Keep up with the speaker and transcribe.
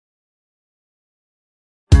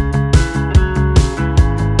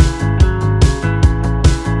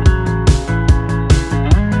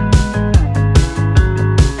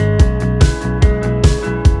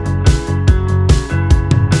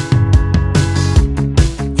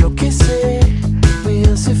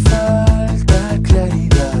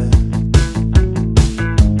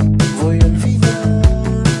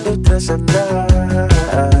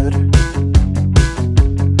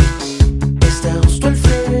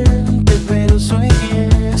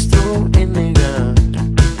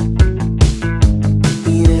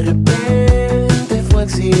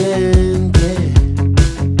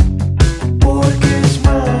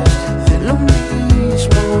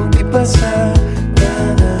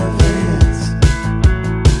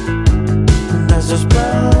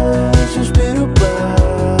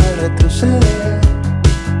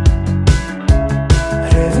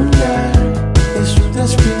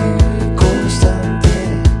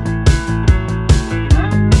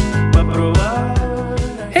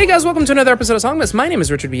guys, welcome to another episode of Songless. My name is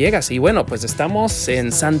Richard Villegas y bueno, pues estamos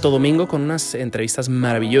en Santo Domingo con unas entrevistas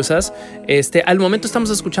maravillosas. Al momento estamos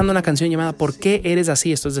escuchando una canción llamada ¿Por qué eres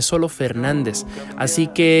así? Esto es de Solo Fernández. Así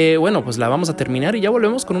que bueno, pues la vamos a terminar y ya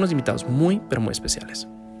volvemos con unos invitados muy, pero muy especiales.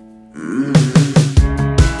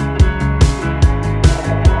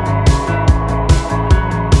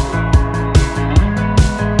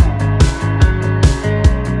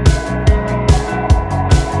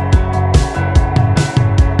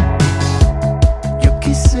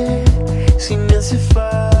 Si me hace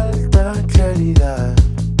falta claridad,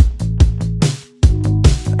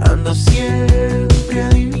 ando siempre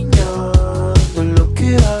adivinando lo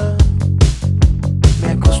que da.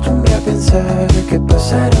 Me acostumbré a pensar que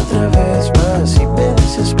pasará otra vez más y me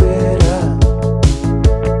desespera.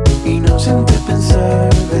 Inocente pensar,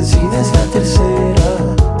 decides la tercera.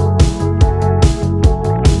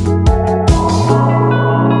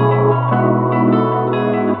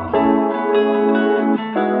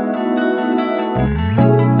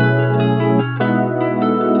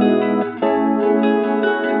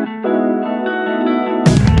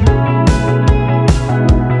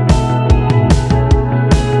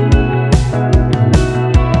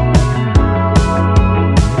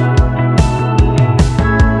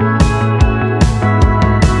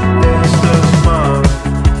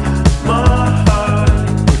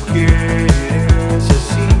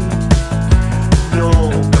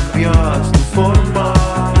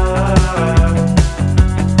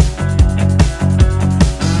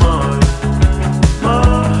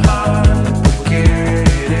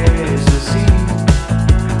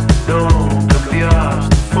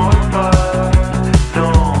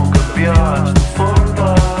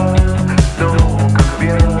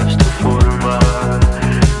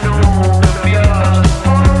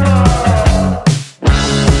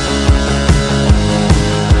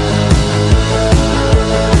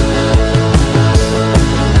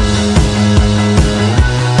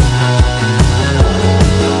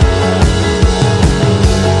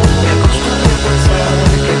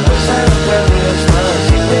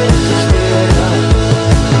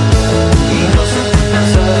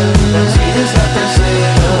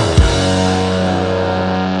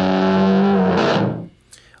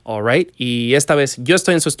 Y esta vez yo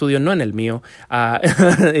estoy en su estudio, no en el mío.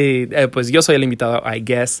 Pues yo soy el invitado, I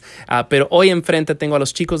guess. Pero hoy enfrente tengo a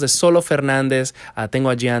los chicos de Solo Fernández. Tengo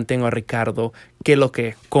a Gian, tengo a Ricardo. ¿Qué lo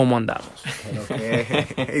que? ¿Cómo andamos?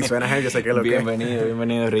 Y suena yo sé qué lo que.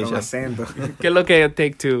 Bienvenido, Richard. Con acento. ¿Qué lo que?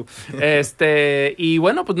 Take two. Y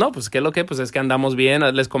bueno, pues no, pues qué lo que, pues es que andamos bien.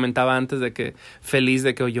 Les comentaba antes de que feliz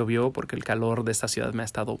de que hoy llovió porque el calor de esta ciudad me ha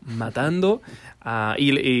estado matando.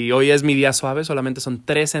 Y hoy es mi día suave, solamente son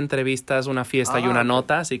 3 entrevistas, una fiesta y una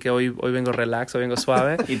nota, así que hoy vengo relax, hoy vengo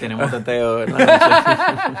suave. Y tenemos teteo en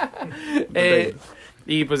la noche.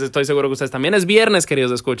 Y pues estoy seguro que ustedes también. Es viernes,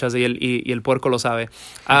 queridos escuchas, y el puerco lo sabe.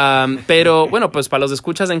 Pero bueno, pues para los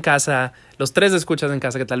escuchas en casa, los 3 escuchas en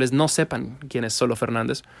casa que tal vez no sepan quién es Solo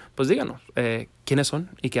Fernández, pues díganos, ¿quiénes son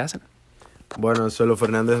y qué hacen? Bueno, Solo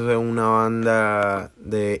Fernández es una banda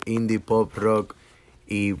de indie pop rock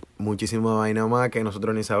y muchísima vaina más que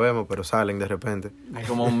nosotros ni sabemos, pero salen de repente. Hay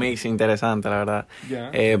como un mix interesante, la verdad.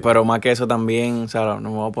 Yeah. Pero más que eso también, o sea, no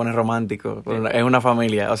me voy a poner romántico. Sí. Es una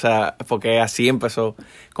familia, o sea, porque así empezó,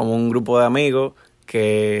 como un grupo de amigos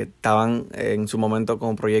que estaban en su momento con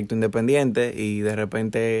un proyecto independiente y de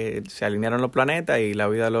repente se alinearon los planetas y la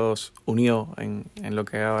vida los unió en lo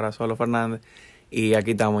que es ahora Solo Fernández. Y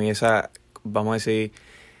aquí estamos, y esa, vamos a decir...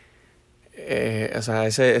 o sea,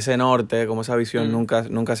 ese norte, como esa visión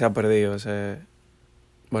nunca se ha perdido.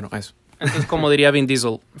 Bueno, eso. Entonces, como diría Vin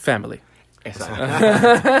Diesel, family. Exacto.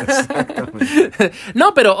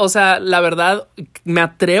 No, pero, o sea, la verdad, me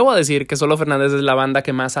atrevo a decir que Solo Fernández es la banda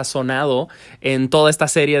que más ha sonado en toda esta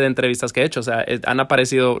serie de entrevistas que he hecho. O sea, han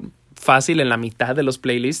aparecido fácil en la mitad de los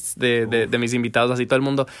playlists de mis invitados, así todo el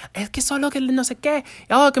mundo, es que solo que no sé qué,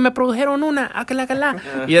 que me produjeron una, que la.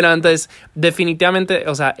 Y entonces, definitivamente,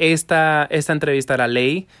 o sea, esta entrevista era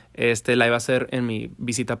ley. La iba a hacer en mi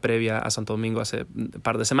visita previa a Santo Domingo hace un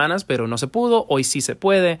par de semanas, pero no se pudo. Hoy sí se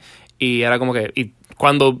puede. Y era como que... Y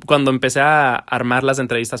cuando empecé a armar las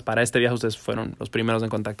entrevistas para este viaje, ustedes fueron los primeros en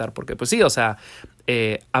contactar. Porque, pues sí, o sea,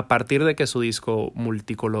 a partir de que su disco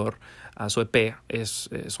multicolor, su EP,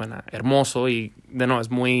 suena hermoso y, de nuevo, es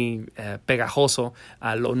muy pegajoso.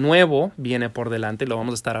 Lo nuevo viene por delante y lo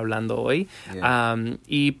vamos a estar hablando hoy. Yeah.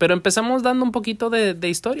 Pero empezamos dando un poquito de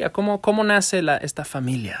historia. ¿Cómo nace esta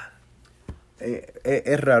familia?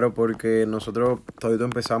 Es raro porque nosotros todavía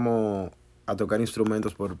empezamos a tocar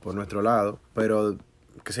instrumentos por nuestro lado, pero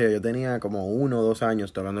qué sé yo tenía como 1 o 2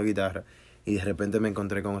 años tocando guitarra y de repente me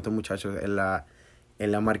encontré con estos muchachos en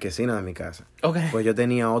en la marquesina de mi casa. Ok. Pues yo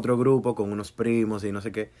tenía otro grupo con unos primos y no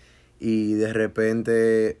sé qué. Y de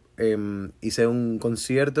repente hice un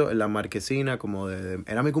concierto en la marquesina como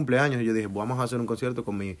era mi cumpleaños y yo dije, vamos a hacer un concierto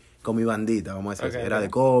con mi bandita, vamos a decir. Ok, Era ok. de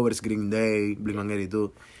covers, Green Day,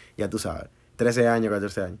 Blink-182, ya tú sabes, 13 años,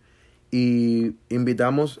 14 años. Y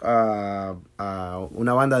invitamos a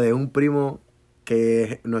una banda de un primo que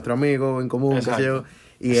es nuestro amigo en común, qué sé yo.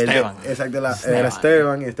 Y Esteban. Era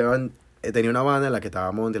Esteban, y Esteban tenía una banda en la que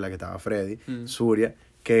estaba Monty, en la que estaba Freddy, Surya,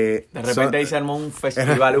 que... De repente ahí se armó un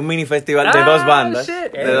festival, un mini festival de dos bandas.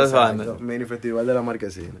 shit. De dos bandas. Exacto, mini festival de la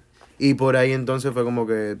marquesina. Y por ahí entonces fue como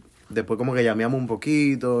que, después como que llameamos un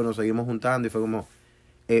poquito, nos seguimos juntando y fue como,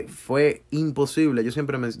 fue imposible, yo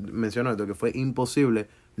siempre menciono esto, que fue imposible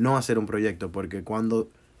no hacer un proyecto, porque cuando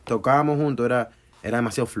tocábamos juntos era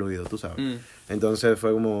demasiado fluido, tú sabes. Entonces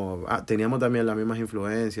fue como, teníamos también las mismas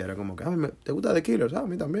influencias, era como que, ¿te gusta The Killers? A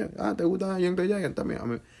mí también. ¿Te gusta Young the Giant? También. A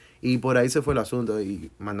mí. Y por ahí se fue el asunto,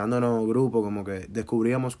 y mandándonos grupos, como que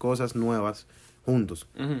descubríamos cosas nuevas juntos.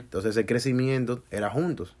 Entonces ese crecimiento era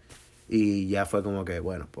juntos. Y ya fue como que,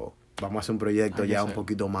 bueno, pues vamos a hacer un proyecto ya un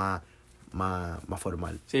poquito más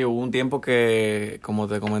formal. Sí, hubo un tiempo que, como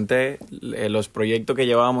te comenté, los proyectos que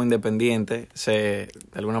llevábamos independientes de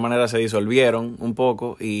alguna manera se disolvieron un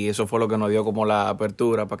poco y eso fue lo que nos dio como la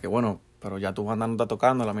apertura para que, bueno, pero ya tu banda no está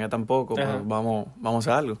tocando, la mía tampoco, pero vamos a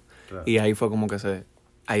hacer algo. Claro. Y ahí fue como que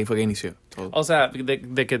ahí fue que inició todo. O sea,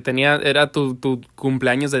 de que era tu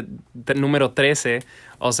cumpleaños de número 13,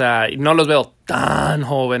 o sea, no los veo tan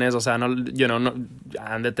jóvenes, o sea, no, no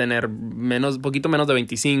han de tener poquito menos de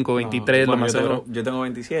 25, 23, bueno, lo más seguro. Yo tengo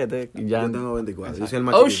 27. Ya. Yo tengo 24. Yo soy el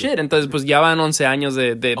más Oh, chiquito. shit, entonces pues ya van 11 años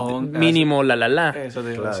de mínimo, Eso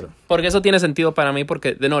te digo. Claro. Porque eso tiene sentido para mí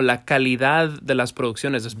porque, la calidad de las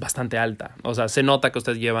producciones es bastante alta. O sea, se nota que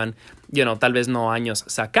ustedes llevan, tal vez no años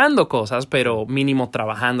sacando cosas, pero mínimo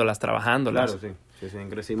trabajándolas. Claro, sí, en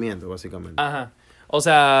crecimiento, básicamente. Ajá. O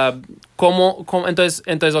sea, ¿cómo? Entonces,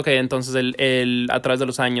 ok, entonces a través de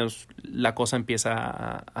los años la cosa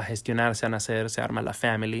empieza a gestionarse, a nacer, se arma la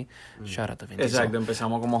family. Shout out to Vin Diesel. Exacto,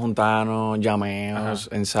 empezamos como a juntarnos, llameos,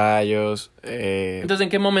 ensayos. Entonces, ¿en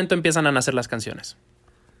qué momento empiezan a nacer las canciones?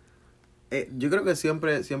 Yo creo que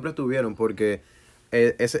siempre estuvieron, porque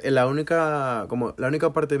es la única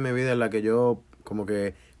parte de mi vida en la que yo como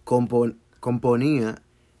que componía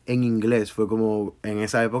en inglés. Fue como en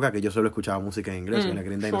esa época que yo solo escuchaba música en inglés, en la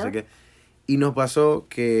Green Day, no sé qué. Y nos pasó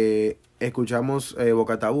que escuchamos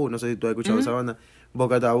Boca Tabú, no sé si tú has escuchado esa banda.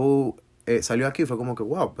 Boca Tabú salió aquí, fue como que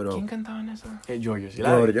wow, pero... ¿Quién cantaba en eso? Giorgio,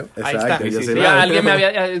 Ahí está. Sí, Alguien me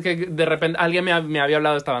había... que de repente alguien me había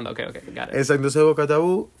hablado de esta banda. Ok, got it. Exacto, entonces Boca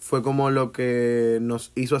Tabú fue como lo que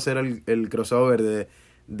nos hizo hacer el crossover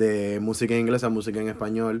de música en inglés a música en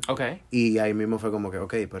español. Okay. Y ahí mismo fue como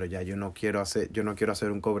que, pero ya yo no quiero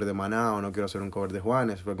hacer un cover de Maná o no quiero hacer un cover de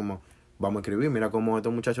Juanes. Fue como, vamos a escribir, mira cómo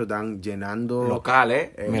estos muchachos están llenando...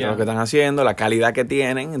 locales, mira lo que están haciendo, la calidad que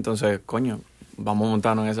tienen, entonces, coño, vamos a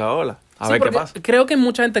montarnos en esa ola, a ver qué pasa. Creo que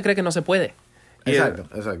mucha gente cree que no se puede. Exacto.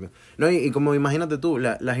 No, y como imagínate tú,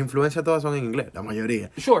 las influencias todas son en inglés, la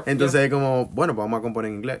mayoría. Sure. Entonces como, bueno, pues vamos a componer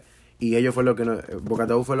en inglés. Y ellos fue Boca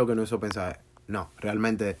Tabú fue lo que nos hizo pensar, no,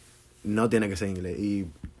 realmente no tiene que ser inglés. Y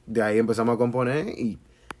de ahí empezamos a componer y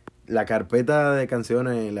la carpeta de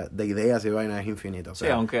canciones, de ideas y vainas es infinita. O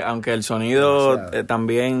sea, sí, aunque el sonido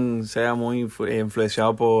también sea muy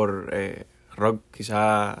influenciado por rock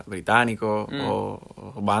quizá británico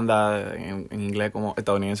o bandas en inglés como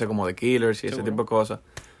estadounidense como The Killers y ese tipo de cosas.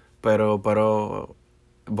 Pero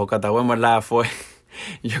Boca Tabú en verdad fue...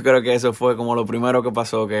 Yo creo que eso fue como lo primero que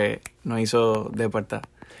pasó que nos hizo despertar.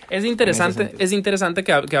 Es interesante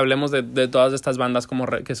que hablemos de todas estas bandas como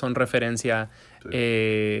que son referencia,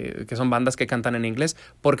 que son bandas que cantan en inglés,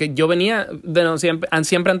 porque yo venía,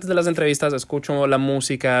 siempre antes de las entrevistas escucho la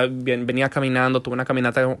música, venía caminando, tuve una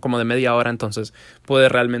caminata como de media hora, entonces pude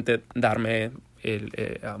realmente darme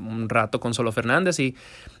un rato con Solo Fernández y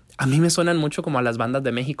a mí me suenan mucho como a las bandas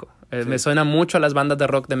de México. Me suena mucho a las bandas de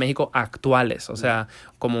rock de México actuales. O sea,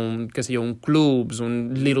 como un Clubs,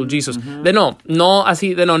 un Little Jesus.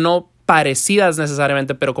 No parecidas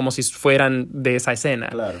necesariamente, pero como si fueran de esa escena.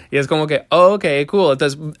 Claro. Y es como que, ok, cool.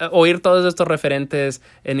 Entonces, oír todos estos referentes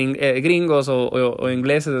en gringos o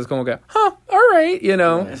ingleses es como que, all right,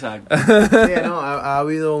 Exacto. Sí, ha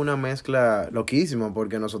habido una mezcla loquísima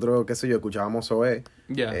porque nosotros, qué sé yo, escuchábamos Zoé,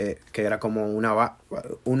 que era como uno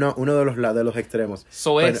de los extremos.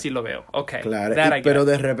 Zoé pero, sí lo veo, ok. Claro, pero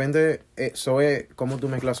de repente Zoé, ¿cómo tú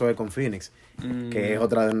mezclas Zoé con Phoenix? Que es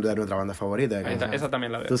otra de nuestra banda favorita. Esa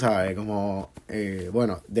también la veo. Tú sabes, como,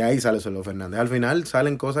 bueno, de ahí sale Solo Fernández. Al final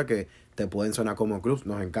salen cosas que te pueden sonar como clubs.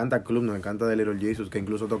 Nos encanta el club, nos encanta The Little Jesus, que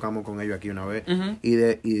incluso tocamos con ellos aquí una vez. Ujú. Y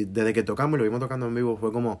desde que tocamos y lo vimos tocando en vivo,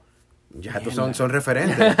 fue como, ya estos son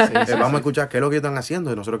referentes. Vamos a escuchar qué es lo que están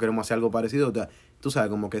haciendo y nosotros queremos hacer algo parecido. O sea, tú sabes,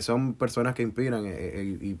 como que son personas que inspiran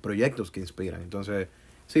y proyectos que inspiran. Entonces,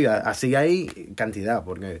 sí, así hay cantidad,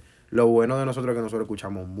 porque lo bueno de nosotros es que nosotros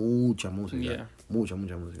escuchamos mucha música. Yeah. Mucha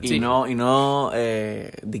música. Y no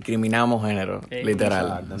discriminamos género, literal.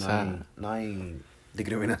 Exacto, O sea, no hay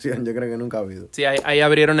discriminación, yo creo que nunca ha habido. Sí, ahí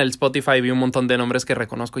abrieron el Spotify y vi un montón de nombres que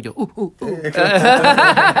reconozco yo.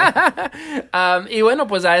 Y bueno,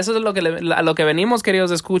 pues a eso es a lo que venimos,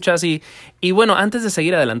 queridos escuchas. Y bueno, antes de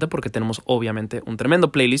seguir adelante, porque tenemos obviamente un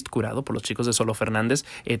tremendo playlist curado por los chicos de Solo Fernández,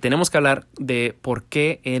 tenemos que hablar de por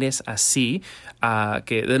qué eres así.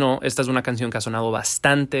 Que de nuevo, esta es una canción que ha sonado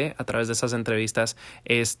bastante a través de esas entrevistas.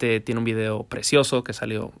 Tiene un video precioso que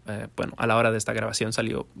salió, a la hora de esta grabación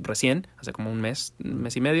salió recién, hace como un mes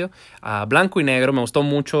y medio, blanco y negro. Me gustó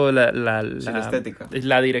mucho la estética.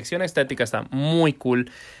 La dirección estética está muy cool.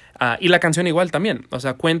 Y la canción igual también. O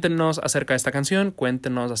sea, cuéntenos acerca de esta canción,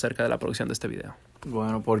 cuéntenos acerca de la producción de este video.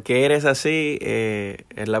 Bueno, ¿por qué eres así?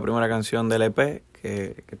 Es la primera canción del EP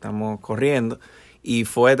que estamos corriendo. Y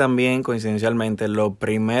fue también, coincidencialmente, lo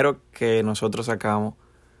primero que nosotros sacamos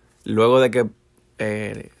luego de que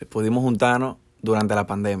pudimos juntarnos durante la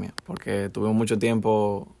pandemia. Porque tuvimos mucho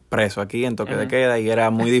tiempo preso aquí en toque de queda y era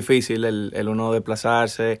muy difícil el uno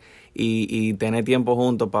desplazarse y tener tiempo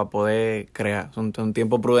juntos para poder crear. Un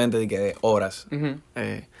tiempo prudente de horas. Uh-huh.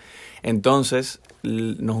 Entonces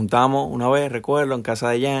nos juntamos una vez, recuerdo, en casa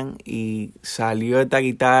de Jan y salió esta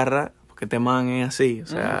guitarra, porque este man es así, o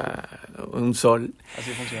sea, un sol.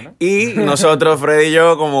 Así funciona. Y nosotros, Freddy y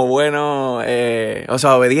yo, como buenos,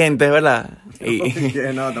 obedientes, ¿verdad?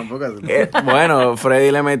 No, tampoco así. Bueno,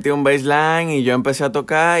 Freddy le metió un bassline y yo empecé a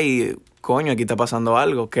tocar y, coño, aquí está pasando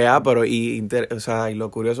algo. Y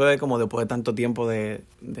lo curioso es como después de tanto tiempo de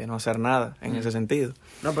no hacer nada en ese sentido.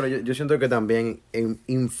 No, pero yo siento que también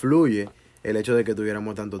influye el hecho de que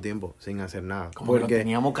tuviéramos tanto tiempo sin hacer nada. Como lo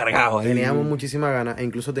teníamos cargado ahí. Teníamos muchísimas ganas e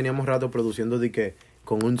incluso teníamos rato produciendo de que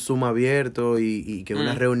con un Zoom abierto y que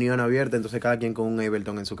una reunión abierta, entonces cada quien con un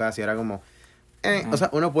Ableton en su casa y era como... O sea,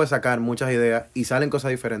 uno puede sacar muchas ideas y salen cosas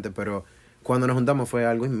diferentes, pero cuando nos juntamos fue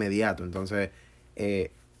algo inmediato. Entonces,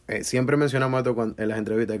 siempre mencionamos esto en las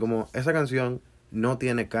entrevistas, como esa canción no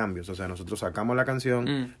tiene cambios. O sea, nosotros sacamos la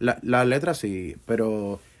canción, la letra sí,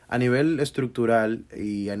 pero a nivel estructural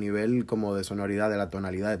y a nivel como de sonoridad, de la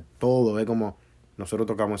tonalidad, todo es como nosotros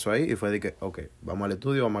tocamos eso ahí y fue de que, ok, vamos al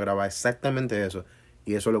estudio, vamos a grabar exactamente eso.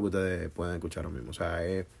 Y eso es lo que ustedes pueden escuchar ahora mismo. O sea,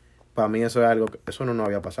 para mí eso es algo que eso no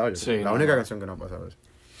había pasado. La única canción que no ha pasado es.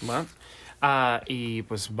 Bueno. Y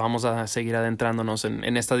pues vamos a seguir adentrándonos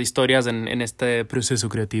en estas historias, en este proceso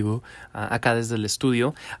creativo acá desde el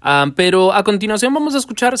estudio. Pero a continuación vamos a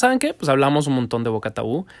escuchar, ¿saben qué? Pues hablamos un montón de Boca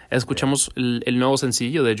Tabú. Escuchamos el nuevo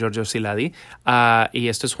sencillo de Giorgio Siladi y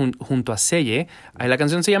esto es junto a Selle. La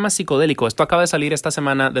canción se llama Psicodélico. Esto acaba de salir esta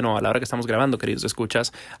semana, de nuevo, a la hora que estamos grabando, queridos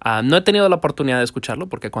escuchas. No he tenido la oportunidad de escucharlo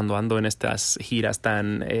porque cuando ando en estas giras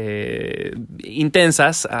tan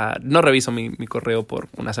intensas, no reviso mi correo por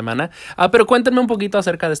una semana. Pero cuéntenme un poquito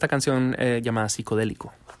acerca de esta canción llamada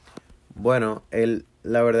Psicodélico. Bueno,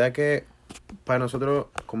 la verdad que para nosotros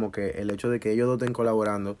como que el hecho de que ellos dos estén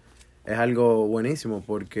colaborando es algo buenísimo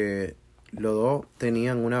porque los dos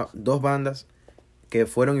tenían dos bandas que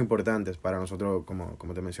fueron importantes para nosotros,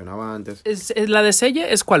 como te mencionaba antes. ¿La de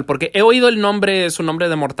Selle es cuál? Porque he oído su nombre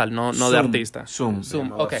de mortal, no de artista. Zoom.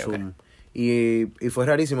 Ok. Y fue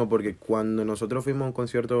rarísimo porque cuando nosotros fuimos a un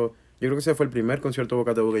concierto, yo creo que ese fue el primer concierto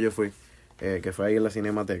Boca Tabú que yo fui, que fue ahí en la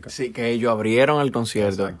Cinemateca. Sí, que ellos abrieron el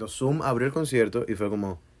concierto. Exacto. Zoom abrió el concierto y fue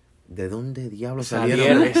como, ¿de dónde diablos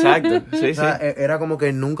salieron? Exacto. Sí, o sea, era como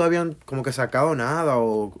que nunca habían como que sacado nada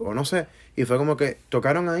o no sé. Y fue como que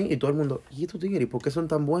tocaron ahí y todo el mundo, ¿y estos tigres? ¿Y por qué son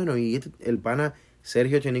tan buenos? Y el pana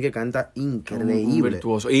Sergio Chenique canta increíble.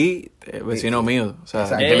 Virtuoso. Y vecino mío. O sea,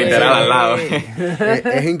 exacto. literal al lado.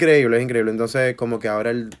 Es increíble, es increíble. Entonces, como que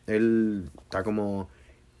ahora él está como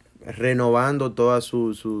renovando toda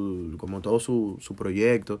su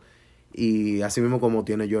proyecto. Y así mismo como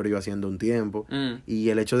tiene Giorgio haciendo un tiempo. Y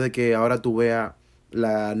el hecho de que ahora tú veas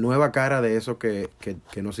la nueva cara de eso que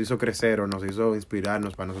nos hizo crecer o nos hizo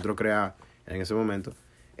inspirarnos para nosotros crear en ese momento,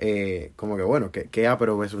 como que bueno, que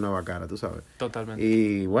pero ves una nueva cara, tú sabes. Totalmente.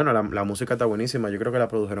 Y bueno, la música está buenísima, yo creo que la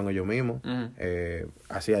produjeron ellos mismos,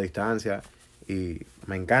 así a distancia, y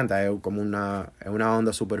me encanta, es como una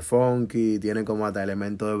onda super funky, tiene como hasta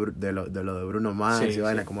elementos de lo de Bruno Mars y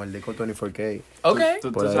vaina, como el disco 24K. Ok.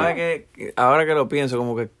 Tú sabes que ahora que lo pienso,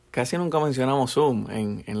 como que casi nunca mencionamos Zoom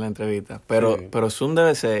en la entrevista, pero Zoom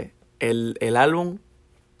debe ser el álbum,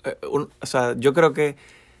 o sea, yo creo que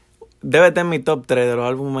debe estar en mi top 3 de los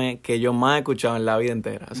álbumes que yo más he escuchado en la vida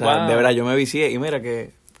entera. O sea, Wow. de verdad, yo me vicié y mira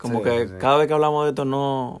que como que cada vez que hablamos de esto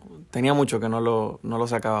no... Tenía mucho que no lo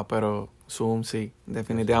sacaba, pero Zoom sí,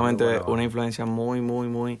 definitivamente Bueno. una influencia muy, muy,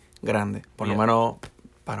 muy grande. Por lo menos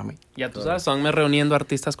para mí. Ya tú sabes, son me reuniendo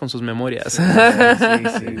artistas con sus memorias. Sí.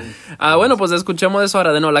 Bueno, pues escuchemos eso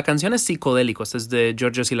ahora de nuevo. La canción es Psicodélico. Esta es de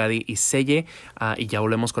Giorgio Siladi y Selle. Y ya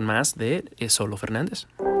volvemos con más de Solo Fernández.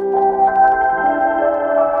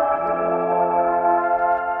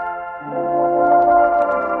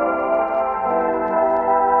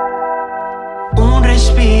 Un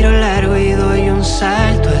respiro largo y doy un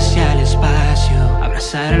salto hacia el espacio.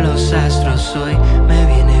 Abrazar los astros hoy me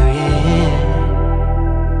viene bien.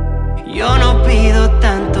 Yo no pido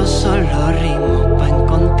tanto, solo ritmo para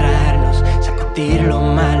encontrarnos, sacudir lo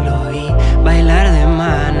malo y bailar de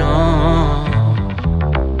mano.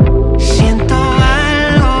 Siento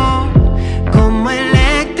algo como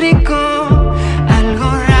eléctrico,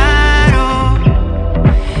 algo raro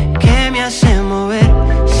que me hace mover.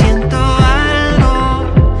 Siento algo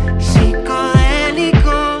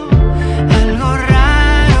psicodélico, algo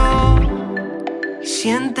raro.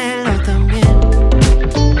 Siéntelo también.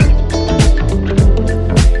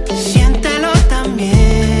 Siéntelo también.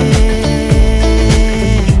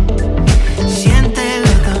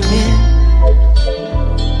 Siéntelo también.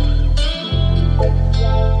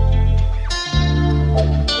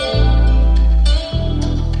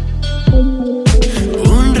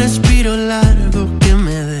 Un respiro largo que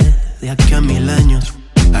me dé de aquí a 1000 años.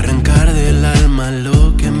 Arrancar del alma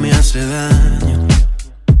lo que me hace daño.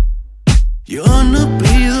 Yo no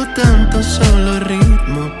pido tanto, solo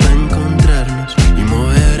ritmo para encontrarnos y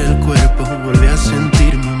mover el cuerpo, volver a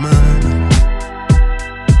sentir mi mano.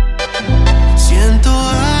 Siento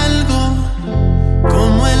algo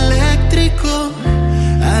como eléctrico,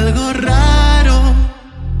 algo raro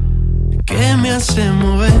que me hace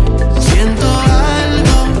mover. Siento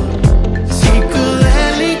algo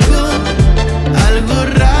psicodélico, algo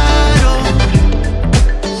raro.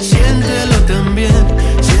 Siéntelo también.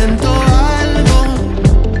 Siento algo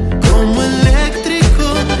como eléctrico,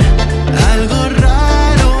 algo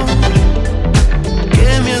raro que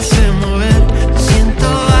me hace mover. Siento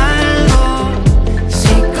algo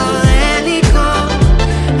psicodélico,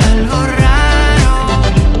 algo raro.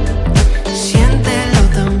 Siéntelo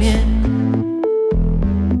también.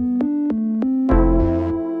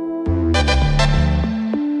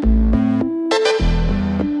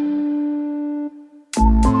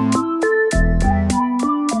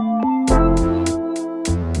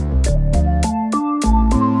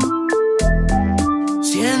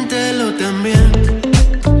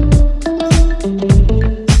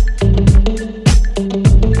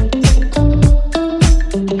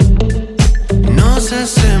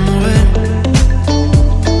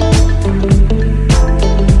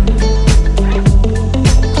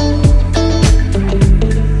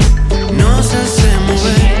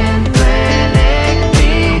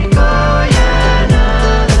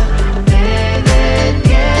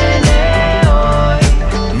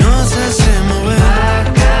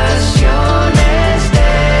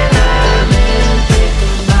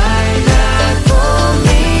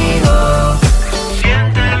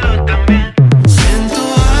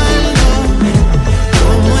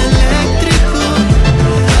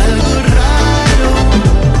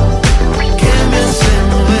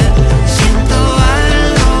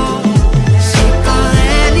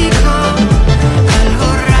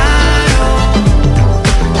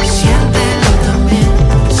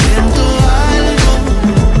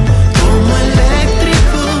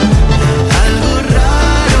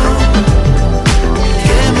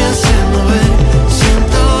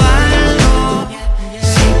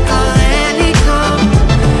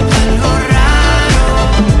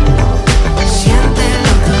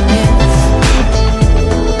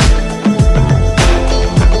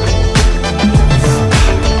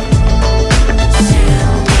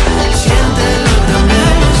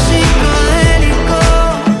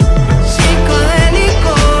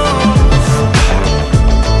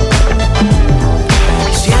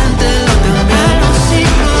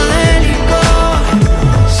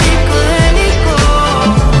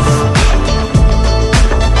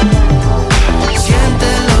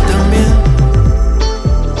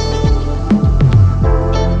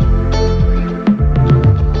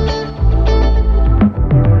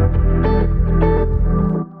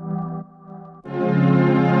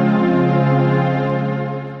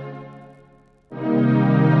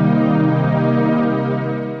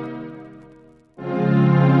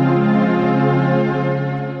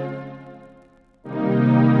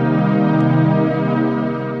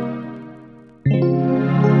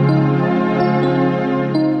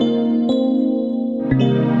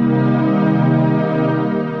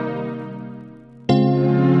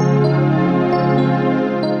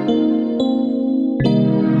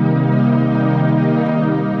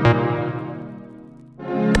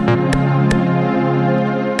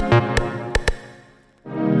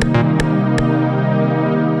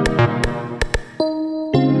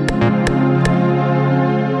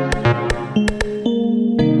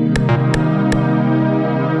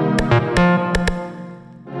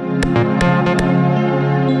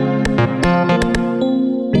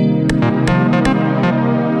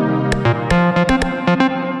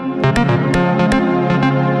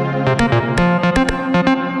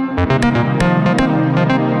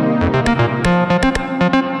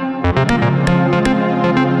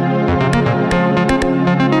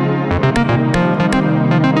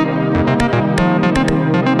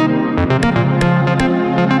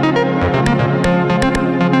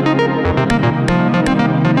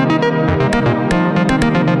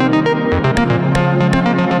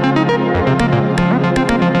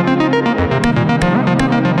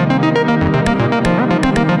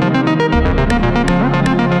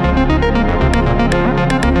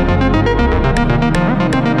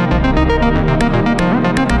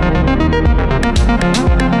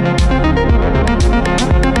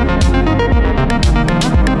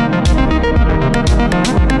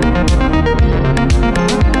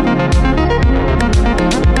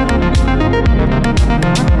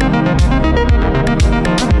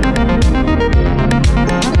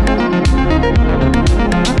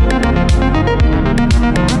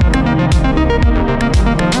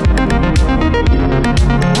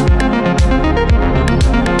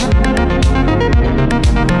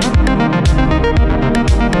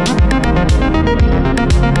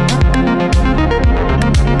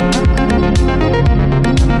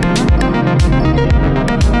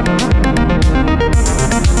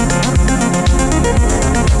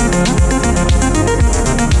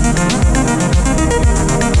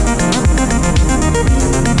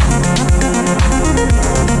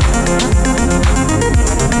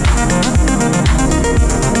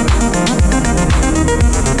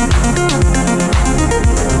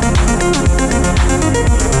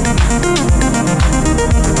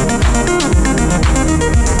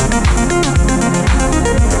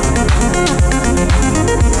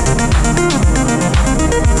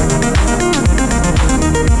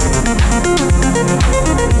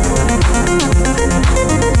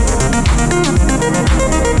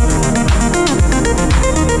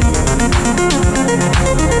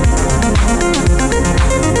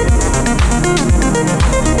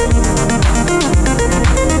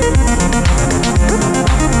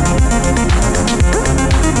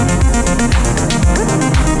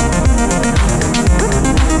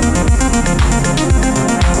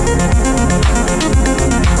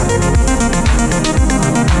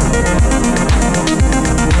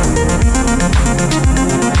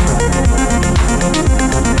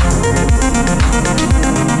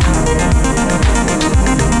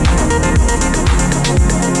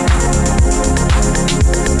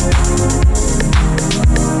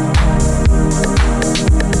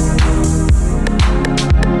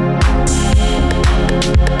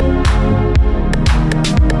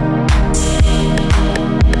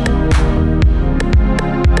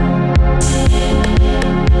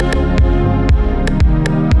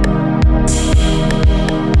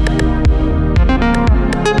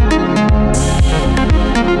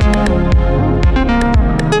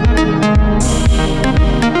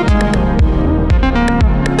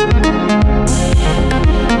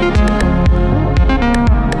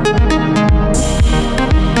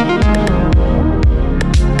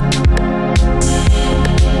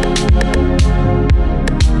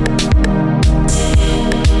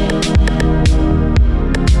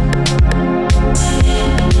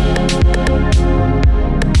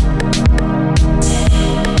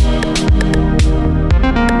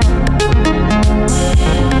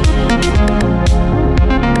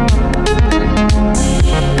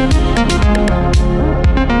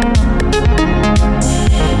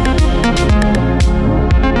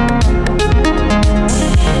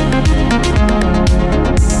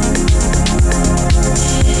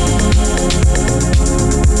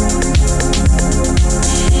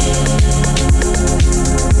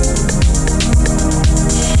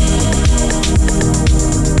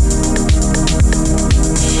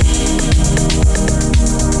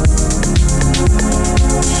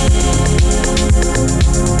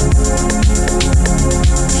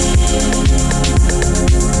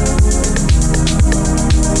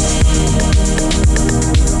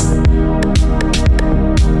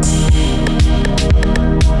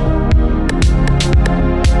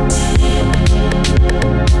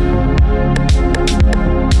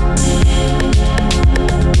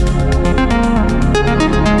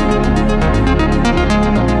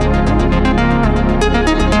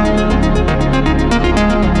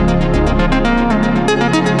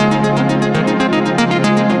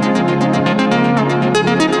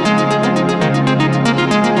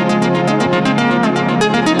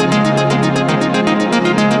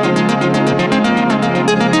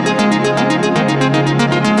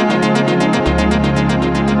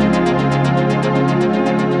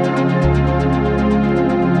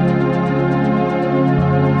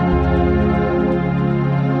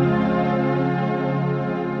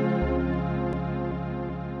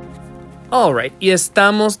 Alright, y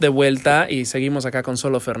estamos de vuelta y seguimos acá con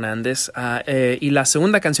Solo Fernández. Y la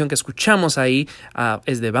segunda canción que escuchamos ahí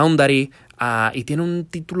es de Boundary. Y tiene un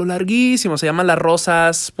título larguísimo, se llama Las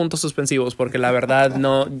Rosas, puntos suspensivos, porque la verdad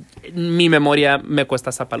no, mi memoria me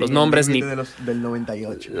cuesta hasta para los nombres. Del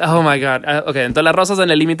 98. Oh my God. Ok, entonces Las Rosas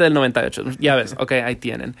en el límite del 98. Ya ves, ok, ahí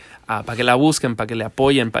tienen. Para que la busquen, para que le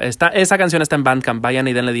apoyen. Esa canción está en Bandcamp, vayan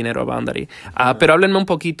y denle dinero a Boundary. Pero háblenme un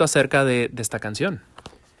poquito acerca de esta canción.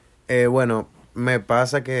 Bueno, me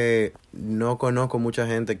pasa que no conozco mucha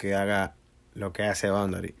gente que haga lo que hace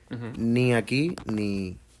Boundary. Ni aquí,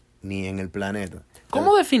 ni en el planeta.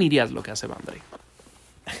 ¿Cómo definirías lo que hace Boundary?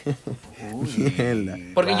 Mierda.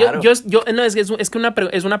 Porque Claro. no,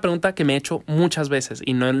 es una pregunta que me he hecho muchas veces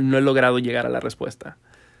y no he logrado llegar a la respuesta.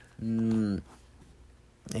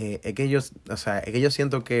 Es que yo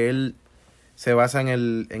siento que él se basa en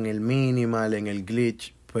el minimal, en el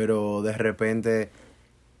glitch, pero de repente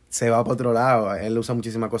se va para otro lado. Él usa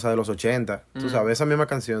muchísimas cosas de los 80. Tú sabes, esa misma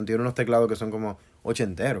canción tiene unos teclados que son como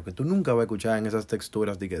ochenteros, que tú nunca vas a escuchar en esas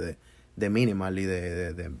texturas de minimal y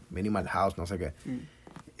de minimal house, no sé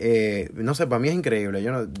qué. No sé, para mí es increíble.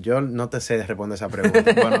 Yo no te sé responder esa pregunta.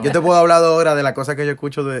 Bueno, yo te puedo hablar ahora de las cosas que yo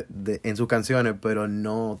escucho en sus canciones, pero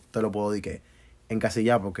no te lo puedo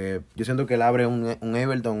encasillar, porque yo siento que él abre un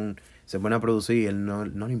Ableton, se pone a producir y él no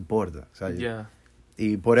le importa. O sea, Yeah.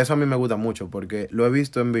 y por eso a mí me gusta mucho, porque lo he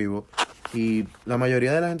visto en vivo y la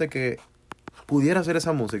mayoría de la gente que pudiera hacer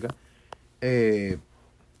esa música,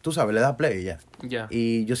 tú sabes, le da play ya. Yeah.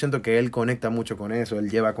 Y yo siento que él conecta mucho con eso, él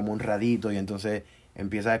lleva como un radito y entonces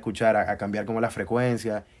empieza a escuchar, a cambiar como la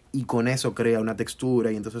frecuencia y con eso crea una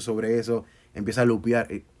textura y entonces sobre eso empieza a lupear.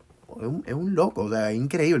 Es un loco, o sea, es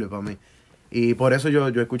increíble para mí. Y por eso yo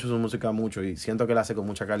escucho su música mucho y siento que la hace con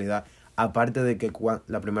mucha calidad. Aparte de que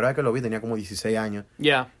la primera vez que lo vi tenía como 16 años.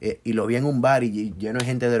 Yeah. Y lo vi en un bar y lleno de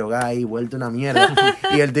gente drogada ahí, vuelto una mierda.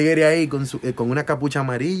 Y el tigre ahí con una capucha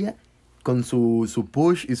amarilla, con su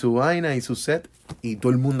push y su vaina y su set. Y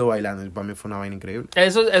todo el mundo bailando. Y para mí fue una vaina increíble.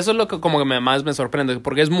 Eso es lo que como que más me sorprende,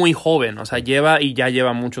 porque es muy joven, o sea, ya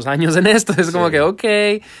lleva muchos años en esto, es como Sí. que, ok,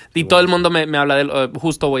 y todo el mundo me habla de él.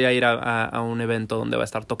 Justo voy a ir a un evento donde va a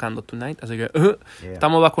estar tocando Tonight, así que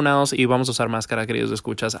estamos vacunados y vamos a usar máscara, queridos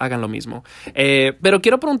escuchas, hagan lo mismo. Pero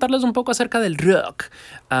quiero preguntarles un poco acerca del rock,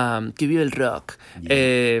 que vive el rock.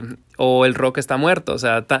 O el rock está muerto. O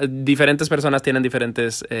sea, diferentes personas tienen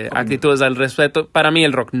diferentes actitudes al respecto. Para mí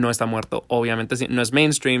el rock no está muerto. Obviamente no es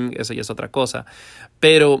mainstream, eso ya es otra cosa.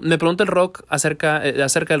 Pero me pregunto el rock acerca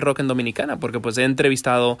del rock en Dominicana, porque pues he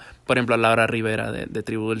entrevistado, por ejemplo, a Laura Rivera de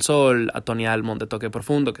Tribu del Sol, a Tony Almond de Toque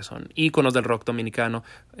Profundo, que son íconos del rock dominicano.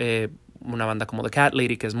 Una banda como The Cat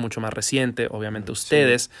Lady, que es mucho más reciente, obviamente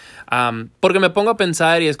ustedes. Porque me pongo a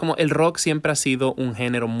pensar y es como el rock siempre ha sido un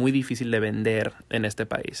género muy difícil de vender en este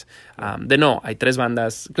país. Hay 3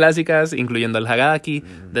 bandas clásicas, incluyendo el Hagaki,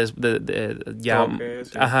 Toque,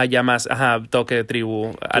 sí. ya más, Toque, Tribu,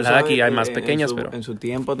 al Tú sabes Hagaki hay que más pequeñas, pero... En su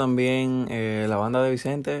tiempo también la banda de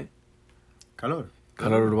Vicente, Calor.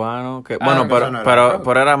 Calor Urbano, que Ah, bueno, que eso no era rock.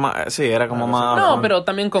 pero era más, sí, era como más... No, pero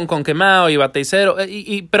también con Quemao y Bateicero.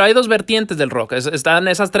 Pero hay 2 vertientes del rock. Están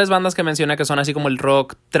esas 3 bandas que mencioné que son así como el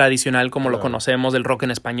rock tradicional, como lo conocemos, el rock en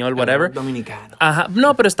español, whatever. El dominicano. Ajá.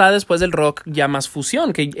 No, pero está después del rock ya más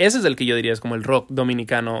fusión, que ese es el que yo diría es como el rock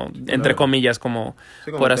dominicano, entre comillas, como Sí,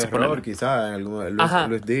 como por así terror, ponerlo. quizás, Ajá.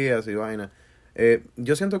 Luis Díaz y vaina.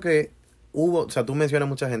 Yo siento que o sea, tú mencionas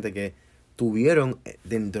mucha gente que tuvieron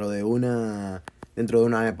dentro de una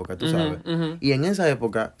época, tú sabes. Ujú. Y en esa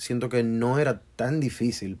época siento que no era tan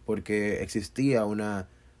difícil porque existía una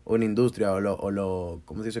industria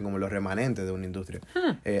 ¿cómo se dice? Como los remanentes de una industria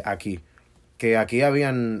aquí. Que aquí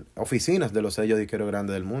habían oficinas de los sellos disqueros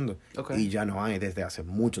grandes del mundo. Ok. Y ya no hay desde hace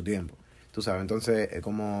mucho tiempo. Tú sabes, entonces es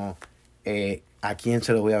como... ¿a quién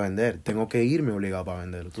se lo voy a vender? Tengo que irme obligado para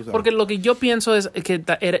venderlo, tú sabes. Porque lo que yo pienso es que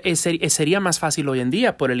sería más fácil hoy en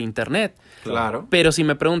día por el internet. Claro. Pero si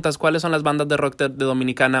me preguntas cuáles son las bandas de rock de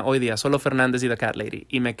Dominicana hoy día, solo Fernández y The Cat Lady.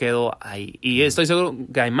 Y me quedo ahí. Y estoy seguro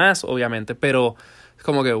que hay más, obviamente, pero es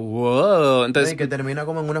como que, wow. Entonces, Sí, que termina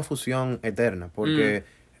como en una fusión eterna, porque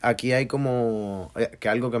aquí hay como, que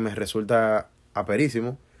algo que me resulta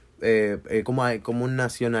aperísimo, hay como un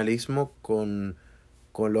nacionalismo con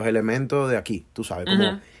los elementos de aquí, tú sabes,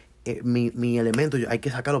 como mi elemento, hay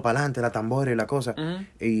que sacarlo para adelante, la tambora y la cosa.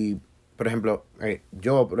 Y, por ejemplo,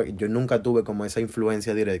 yo nunca tuve como esa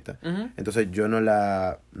influencia directa, entonces yo no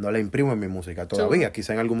la imprimo en mi música todavía,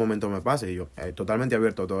 quizá en algún momento me pase y yo totalmente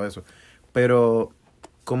abierto a todo eso, pero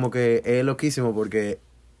como que es loquísimo porque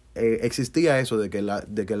existía eso de que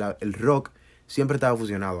el rock siempre estaba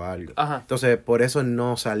fusionado a algo. Ajá. Entonces, por eso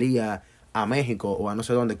no salía a México o a no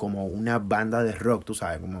sé dónde como una banda de rock, tú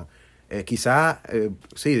sabes, como quizá,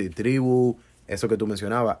 sí, Tribu, eso que tú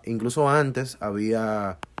mencionabas. Incluso antes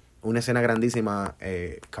había una escena grandísima,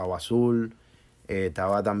 Cabo Azul,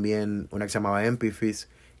 estaba también una que se llamaba Empifis,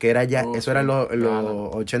 que era ya, eso era en los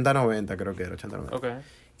 80-90, creo que era 80-90. Okay.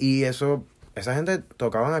 Y eso, esa gente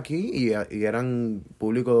tocaban aquí y eran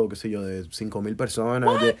público, qué sé yo, de 5,000 personas,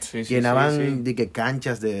 llenaban de que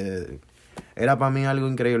canchas era para mí algo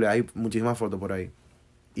increíble, hay muchísimas fotos por ahí.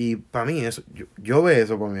 Y para mí, eso yo veo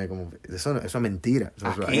eso para mí como, eso es mentira.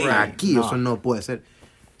 Aquí no. Eso no puede ser.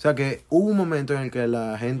 O sea que hubo un momento en el que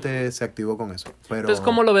la gente se activó con eso. Pero... Entonces,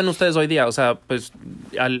 ¿cómo lo ven ustedes hoy día? O sea, pues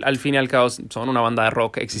al fin y al cabo son una banda de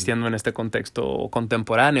rock existiendo en este contexto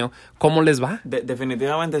contemporáneo. ¿Cómo les va?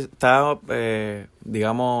 Definitivamente está,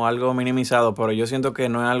 digamos, algo minimizado, pero yo siento que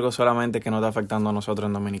no es algo solamente que nos está afectando a nosotros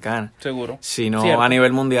en Dominicana. Seguro. Sino Cierto. a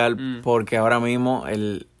nivel mundial, porque ahora mismo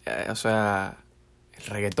el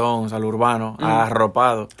reggaetón, o sea, el urbano, ha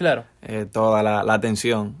arropado toda la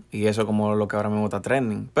atención, y eso como lo que ahora mismo está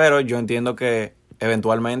trending. Pero yo entiendo que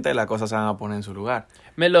eventualmente las cosas se van a poner en su lugar.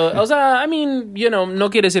 O sea, I mean, no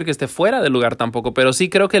quiere decir que esté fuera del lugar tampoco, pero sí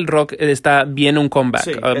creo que el rock viene un comeback.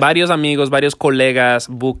 Sí, varios amigos, varios colegas,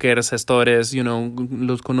 bookers, gestores,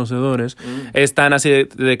 los conocedores, están así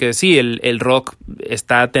de que sí, el rock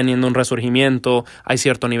está teniendo un resurgimiento, hay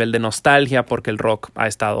cierto nivel de nostalgia porque el rock ha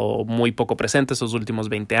estado muy poco presente estos últimos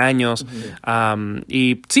 20 años.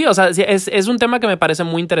 Y sí, o sea, es un tema que me parece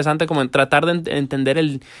muy interesante como en tratar de entender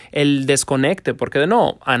el desconecte, porque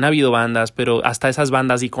han habido bandas, pero hasta esas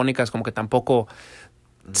bandas icónicas como que tampoco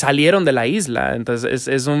salieron de la isla. Entonces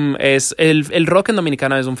el rock en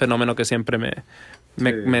Dominicana es un fenómeno que siempre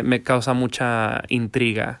me causa mucha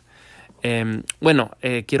intriga.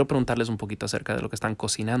 Quiero preguntarles un poquito acerca de lo que están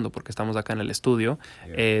cocinando, porque estamos acá en el estudio.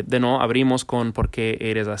 Abrimos con ¿Por qué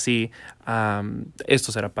eres así?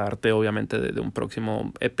 Esto será parte obviamente de un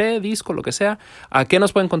próximo EP, disco, lo que sea. ¿A qué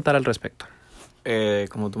nos pueden contar al respecto?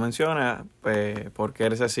 Como tú mencionas, ¿Por qué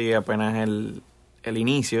eres así? Apenas el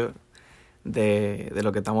inicio de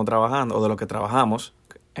lo que estamos trabajando o de lo que trabajamos.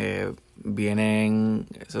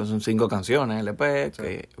 Son 5 canciones LP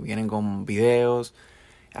que vienen con videos,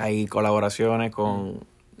 hay colaboraciones con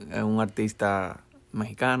un artista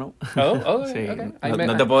mexicano. Sí. Okay.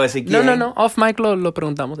 No te puedo decir quién. No, off mic lo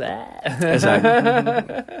preguntamos.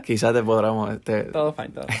 Exacto. Quizás te podamos... Todo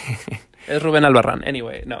fine. Es Rubén Albarrán,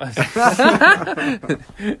 anyway, no.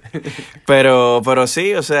 pero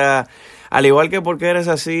sí, o sea, al igual que Porque eres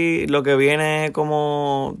así, lo que viene es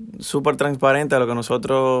como súper transparente a lo que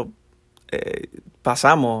nosotros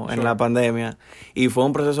pasamos en la pandemia. Y fue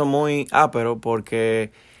un proceso muy ápero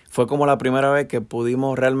porque fue como la primera vez que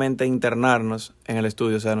pudimos realmente internarnos en el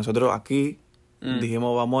estudio. O sea, nosotros aquí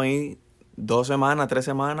dijimos, vamos a ir 2 semanas, 3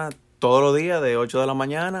 semanas, todos los días de 8 de la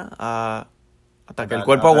mañana hasta que el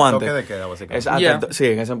cuerpo aguante. Toque de queda, básicamente.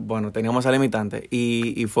 Sí, teníamos esa limitante.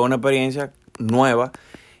 Y fue una experiencia nueva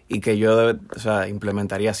y que yo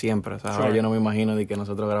implementaría siempre. O sea, ahora yo no me imagino de que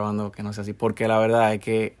nosotros grabando que no sea así. Porque la verdad es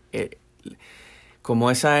que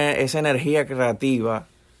como esa energía creativa,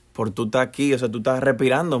 por tú estás aquí, o sea, tú estás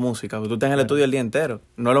respirando música, tú estás en el estudio el día entero.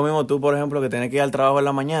 No es lo mismo tú, por ejemplo, que tienes que ir al trabajo en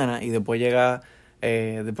la mañana y después llegar,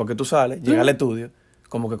 después que tú sales, llegar al estudio,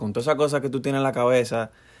 como que con todas esas cosas que tú tienes en la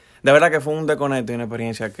cabeza. De verdad que fue un desconecto y una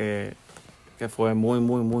experiencia que fue muy,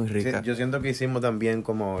 muy, muy rica. Sí, yo siento que hicimos también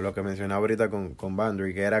como lo que mencionaba ahorita con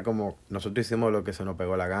Boundary, que era como nosotros hicimos lo que se nos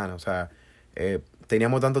pegó la gana. O sea,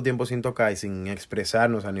 teníamos tanto tiempo sin tocar y sin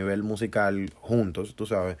expresarnos a nivel musical juntos, tú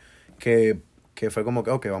sabes, que fue como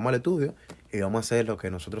que, vamos al estudio y vamos a hacer lo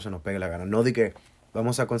que nosotros se nos pegue la gana. No de que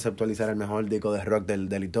vamos a conceptualizar el mejor disco de rock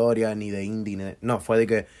de la historia, ni de indie, no, fue de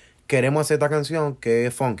que queremos hacer esta canción que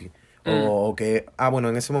es funky. O que,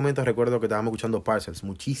 en ese momento recuerdo que estábamos escuchando Parcels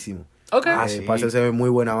muchísimo. Okay. Parcels es muy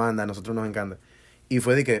buena banda, a nosotros nos encanta. Y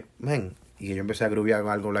fue de que, y yo empecé a groovear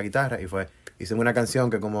algo con la guitarra y hicimos una canción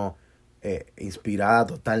que como inspirada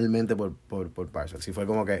totalmente por Parcels. Y fue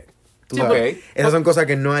como que, tú sabes, esas son cosas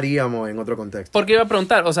que no haríamos en otro contexto. Porque iba a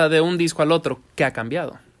preguntar, o sea, de un disco al otro, ¿qué ha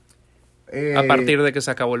cambiado? A partir de que se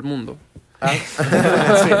acabó el mundo.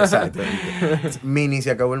 Sí, exacto. Mini se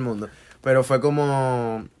acabó el mundo. Pero fue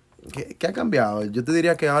como... ¿Qué ha cambiado? Yo te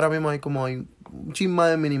diría que ahora mismo hay un chin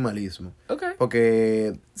más de minimalismo. Okay.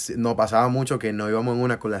 Porque nos pasaba mucho que no íbamos en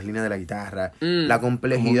una con las líneas de la guitarra. La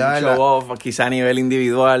complejidad... Show off, quizá a nivel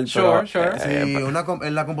individual. Sure. Sí,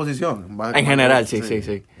 en la composición. En general, sí.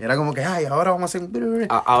 Era como que, ahora vamos a hacer...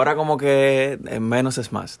 Ahora como que menos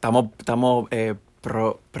es más. Estamos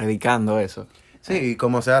predicando eso. Sí, y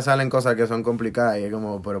como sea salen cosas que son complicadas y es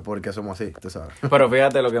como, pero ¿por qué somos así? Tú sabes. Pero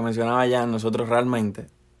fíjate lo que mencionaba ya, nosotros realmente...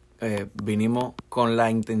 vinimos con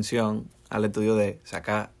la intención al estudio de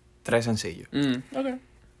sacar 3 sencillos. Ok.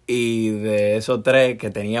 Y de esos 3 que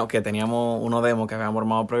teníamos unos demos que habíamos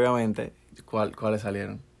armado previamente, ¿cuáles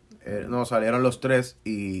salieron? No, salieron los 3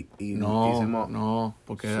 y hicimos... No,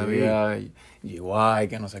 porque Sí. había GY,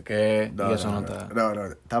 que no sé qué, y eso no está... No,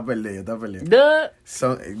 está perdido.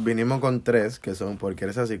 Vinimos con 3, que son Porque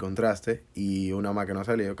Eres Así, Contraste, y una más que no ha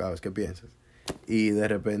salido, Cada Vez Que Piensas. Y de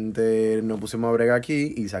repente nos pusimos a bregar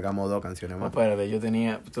aquí y sacamos 2 canciones No, más. espérate, yo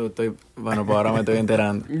tenía... Bueno, pues ahora me estoy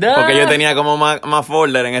enterando. Porque yo tenía como más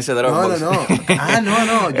folder en ese Dropbox. No.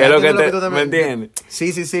 No. Es lo que tú también- ¿me entiendes?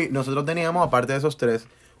 Sí. Nosotros teníamos, aparte de esos 3,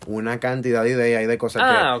 una cantidad de ideas y de cosas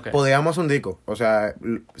que ok. podíamos un disco. O sea,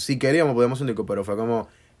 si queríamos, podíamos un disco, pero fue como,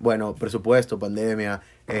 bueno, presupuesto, pandemia,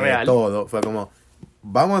 Real. todo. Fue como,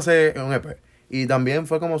 vamos a hacer un EP. Y también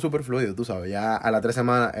fue como súper fluido, tú sabes. Ya a las 3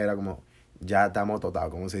 semanas era como, ya estamos totados,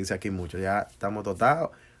 como se dice aquí mucho. Ya estamos totados.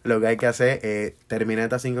 Lo que hay que hacer es terminar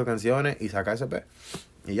estas 5 canciones y sacar ese EP.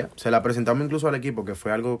 Y ya, se la presentamos incluso al equipo, que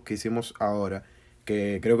fue algo que hicimos ahora,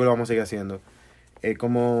 que creo que lo vamos a seguir haciendo.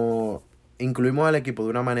 Como incluimos al equipo de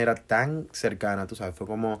una manera tan cercana, tú sabes, fue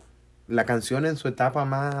como la canción en su etapa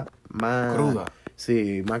más Cruda.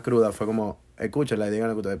 Sí, más cruda, fue como, escúchenla y digan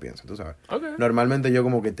lo que ustedes piensan, tú sabes. Ok. Normalmente yo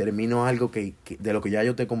como que termino algo que de lo que ya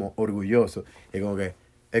yo estoy como orgulloso, y como que,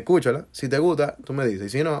 escúchala, si te gusta, tú me dices,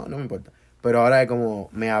 y si no, no me importa. Pero ahora es como,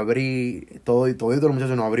 me abrí, todo y todos los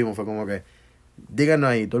muchachos nos abrimos, fue como que, díganos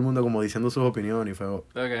ahí, todo el mundo como diciendo sus opiniones, y fue, Ok.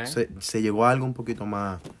 se llegó a algo un poquito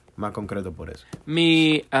más concreto por eso.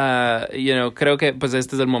 Creo que pues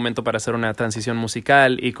este es el momento para hacer una transición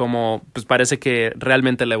musical y como pues parece que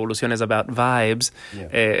realmente la evolución es about vibes,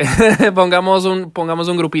 pongamos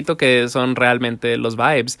un grupito que son realmente los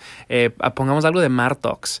vibes. Pongamos algo de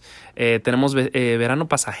Martox. Tenemos Verano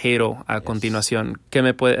Pasajero a continuación. ¿Qué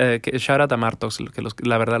me puede, shout out a Martox, que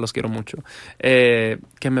la verdad los quiero mucho. ¿Qué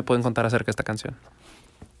me pueden contar acerca de esta canción?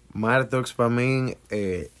 Martox para mí,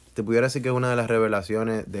 te pudiera decir que es una de las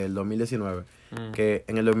revelaciones del 2019, que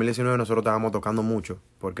en el 2019 nosotros estábamos tocando mucho,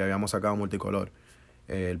 porque habíamos sacado Multicolor,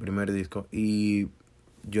 el primer disco, y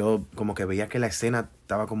yo como que veía que la escena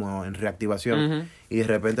estaba como en reactivación, y de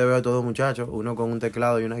repente veo a todos muchachos, uno con un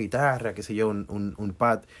teclado y una guitarra, qué sé yo, un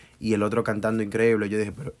pad, y el otro cantando increíble. Yo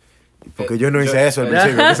dije, pero ¿por qué yo no hice eso al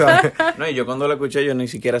principio? ¿Tú sabes? No, y yo cuando lo escuché yo ni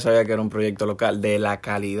siquiera sabía que era un proyecto local de la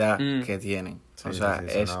calidad que tienen. O sea, sí,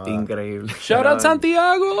 es sonaba. increíble. Shout out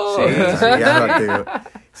Santiago. Sí, ya lo activo.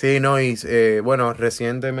 Sí, no, y bueno,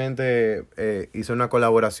 recientemente hice una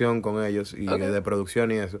colaboración con ellos y de producción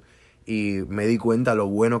y eso, y me di cuenta lo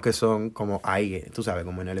buenos que son, como ahí, tú sabes,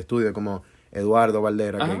 como en el estudio, como Eduardo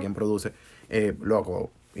Valdera, que es quien produce, loco,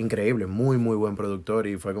 increíble, muy, muy buen productor,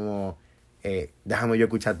 y fue como, déjame yo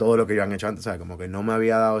escuchar todo lo que ellos han hecho antes, ¿sabes? Como que no me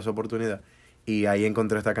había dado esa oportunidad. Y ahí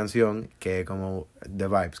encontré esta canción que es como The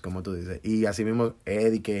Vibes, como tú dices. Y así mismo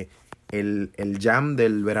que el jam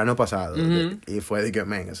del verano pasado. Y fue de que,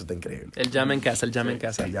 men, eso está increíble. El jam en casa. El jam en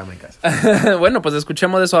casa. Bueno, pues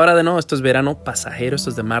escuchemos eso ahora de nuevo. Esto es Verano Pasajero,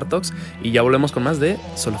 esto es de Martox. Y ya volvemos con más de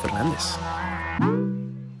Solo Fernández.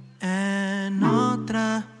 En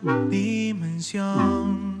otra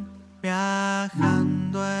dimensión,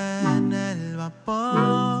 viajando en el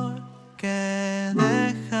vapor que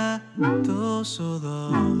deja tu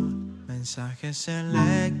sudor, mensajes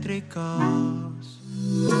eléctricos.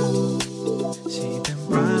 Si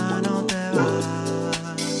temprano te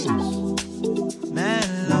vas, me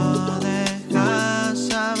lo dejas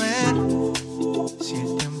saber. Si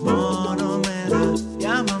el tiempo no me da,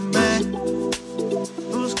 llámame,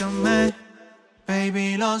 búscame,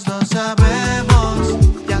 baby, los dos sabemos.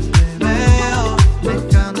 Ya te veo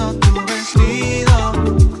dejando tu vestido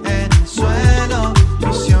en el suelo.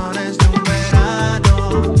 Visiones de un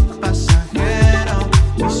verano pasajero,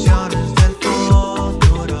 visiones del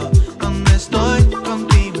futuro, donde estoy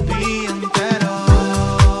contigo un día entero.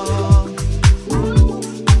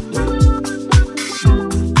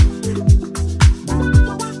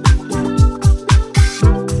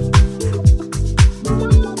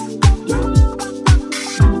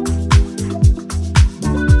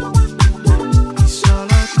 Y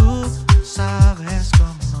solo tú sabes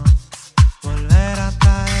cómo volver a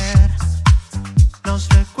traer los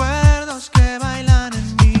recuerdos que bailan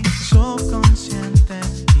en mi subconsciente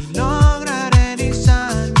y lograr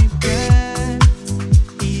erizar mi piel.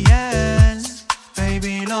 Y él,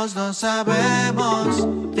 baby, los dos sabemos.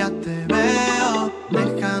 Ya te veo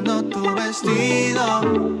dejando tu vestido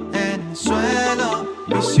en el suelo.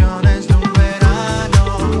 Visiones de un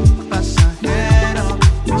verano pasajero,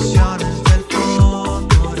 visiones del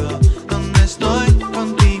futuro, donde estoy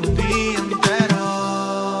contigo un día entero.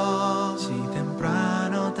 Si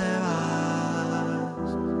temprano te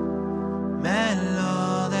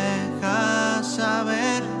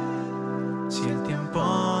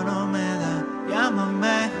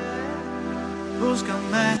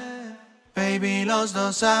Baby, los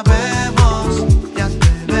dos sabemos, ya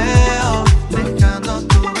te veo dejando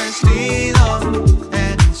tu vestido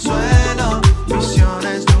en el suelo.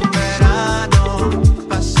 Visiones de un verano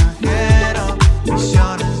pasajero,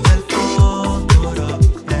 visiones del futuro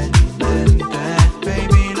en mi mente.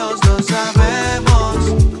 Baby, los dos sabemos,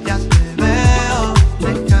 ya te veo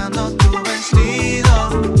dejando tu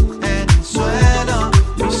vestido en el suelo.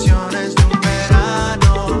 Visiones de un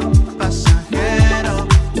verano pasajero,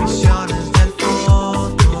 visiones del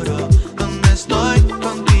futuro donde estoy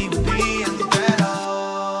contigo un día entero.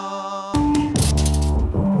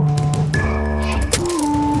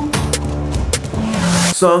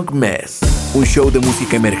 Song Mess, un show de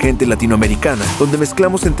música emergente latinoamericana donde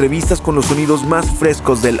mezclamos entrevistas con los sonidos más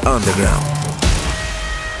frescos del underground.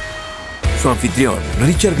 Su anfitrión,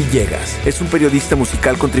 Richard Villegas, es un periodista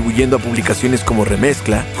musical contribuyendo a publicaciones como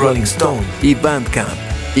Remezcla, Rolling Stone y Bandcamp.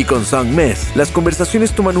 Y con Song Mess, las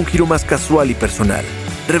conversaciones toman un giro más casual y personal,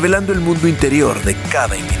 revelando el mundo interior de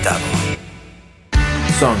cada invitado.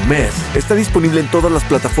 Song Mess está disponible en todas las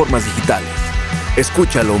plataformas digitales.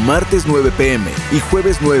 Escúchalo martes 9 p.m. y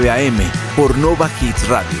jueves 9 a.m. por Nova Hits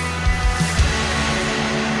Radio.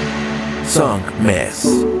 Song Mess.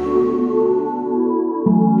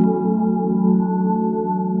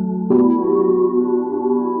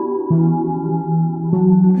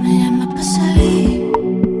 Me llama pa' salir,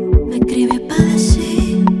 me escribe pa'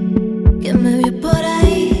 decir que me vio por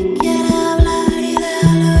ahí, quiere hablar y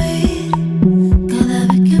déjalo ir. Cada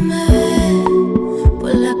vez que me ve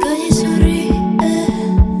por la calle y sonríe,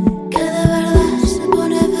 que de verdad se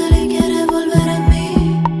pone feliz y quiere volver a mí.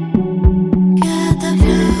 Que hasta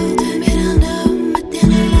flow, estoy mirando, me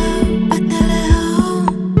tiene loco, vete lejos.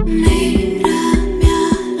 Mírame a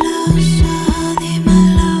los ojos,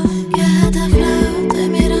 dímelo. Que hasta flow, estoy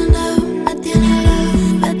mirando, me tiene loco,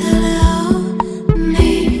 vete lejos.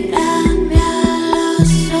 Mírame a los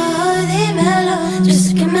ojos, dímelo. Yo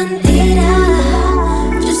sé que es mentira,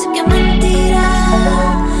 yo sé que es mentira,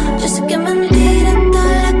 yo sé que es mentira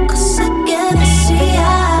todas las cosas que decía.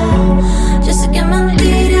 Yo sé que es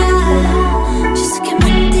mentira, yo sé que es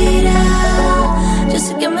mentira, yo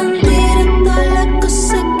sé que es mentira todas las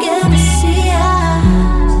cosas que decías.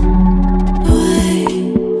 Voy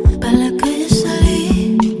pa' la calle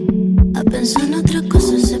salí a pensar en otra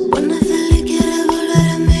cosa, se pone feliz, quiere volver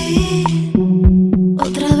a mí.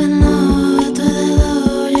 Otra vez no, esto es de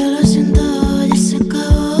dos, yo lo siento, ya se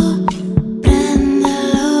acabó.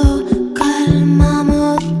 Préndelo,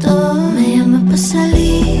 calmamos todo. Me llama pa'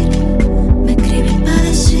 salir, me escribe pa'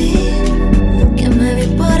 decir que me vi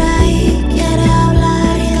por ahí, quiere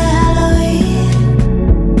hablar y déjalo ir.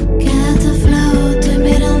 Quédate flow, estoy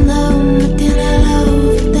mirando, me tiene loco,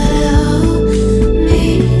 vete lejos.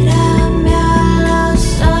 Mírame a los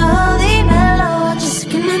ojos, dímelo. Yo sé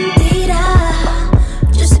que es mentira,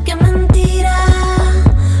 yo sé que es mentira,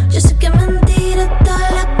 yo sé que es mentira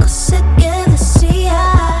todas las cosas que decía.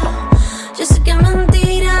 Yo sé que es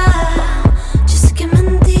mentira, yo sé que es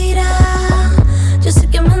mentira, yo sé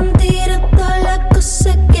que es mentira todas las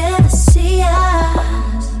cosas que decías.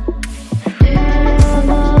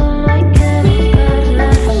 No hay que buscar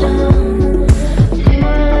razón,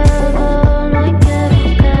 no hay que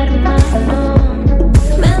buscar más, no.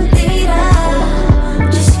 Mentira,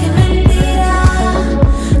 yo sé que es mentira,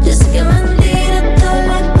 yo sé que es mentira todas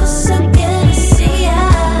las cosas que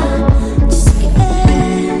decías. Yo sé que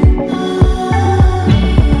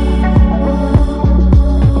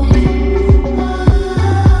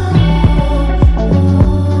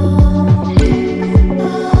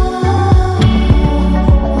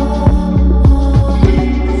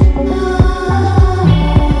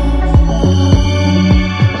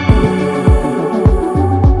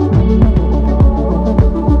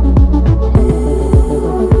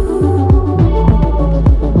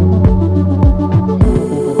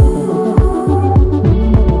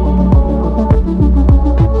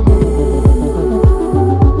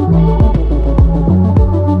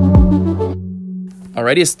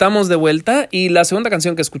Alrighty, estamos de vuelta y la segunda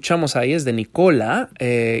canción que escuchamos ahí es de Nicola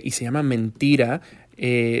y se llama Mentira.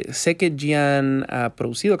 Sé que Gian ha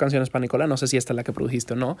producido canciones para Nicola, no sé si esta es la que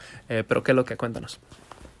produjiste o no, pero ¿qué es lo que? Cuéntanos.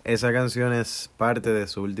 Esa canción es parte de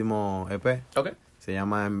su último EP. Ok. Se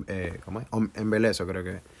llama ¿cómo es? Embelezo, creo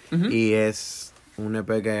que. Y es un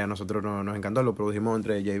EP que a nosotros nos encantó. Lo produjimos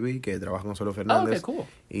entre JB, que trabaja con Solo Fernández, cool.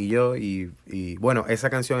 y yo. Y bueno, esa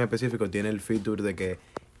canción en específico tiene el feature de que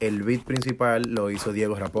el beat principal lo hizo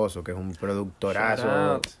Diego Raposo, que es un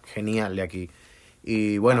productorazo genial de aquí.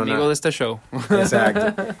 Y bueno, amigo de este show.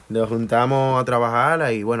 Exacto. Nos juntamos a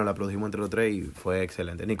trabajarla y bueno, la produjimos entre los tres y fue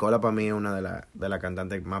excelente. Nicola para mí es una de las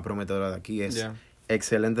cantantes más prometedoras de aquí. Es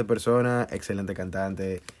excelente persona, excelente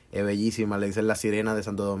cantante, es bellísima, le dicen la sirena de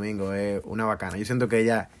Santo Domingo, es una bacana. Yo siento que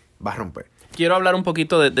ella va a romper. Quiero hablar un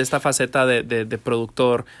poquito de esta faceta de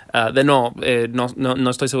productor, no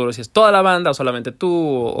estoy seguro si es toda la banda o solamente tú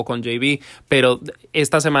o con JB, pero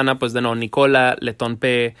esta semana, pues de nuevo, Nicola, Letón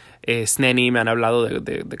P, Sneni me han hablado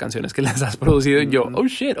de canciones que les has producido y yo, oh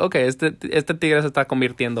shit, ok, este tigre se está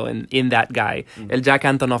convirtiendo en that guy, el Jack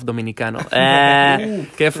Antonoff dominicano.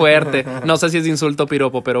 Qué fuerte. No sé si es insulto o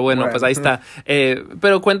piropo, pero bueno, pues ahí está.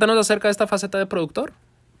 Pero cuéntanos acerca de esta faceta de productor.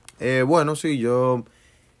 Bueno, sí, yo...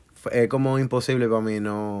 Es como imposible para mí,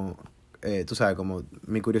 no... tú sabes, como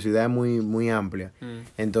mi curiosidad es muy, muy amplia.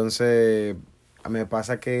 Entonces, me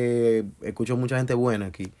pasa que escucho mucha gente buena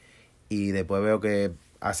aquí y después veo que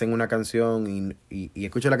hacen una canción y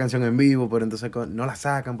escucho la canción en vivo, pero entonces no la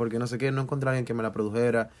sacan porque no sé qué, no encontré a alguien que me la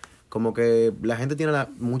produjera. Como que la gente tiene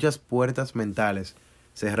muchas puertas mentales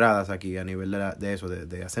cerradas aquí a nivel de eso,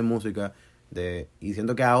 de hacer música. Y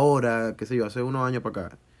siento que ahora, qué sé yo, hace unos años para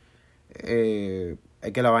acá,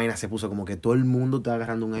 es que la vaina se puso como que todo el mundo está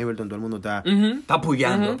agarrando un Ableton, todo el mundo está Está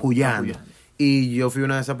puyando. puyando. Y yo fui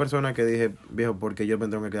una de esas personas que dije, viejo, porque yo me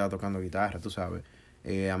tengo que quedar tocando guitarra, tú sabes.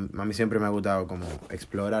 A mí siempre me ha gustado como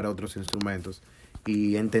explorar otros instrumentos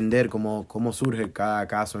y entender cómo surge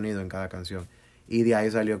cada sonido en cada canción. Y de ahí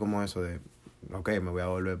salió como eso de, ok, me voy a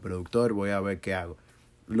volver productor, voy a ver qué hago.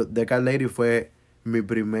 The Cat Lady fue mi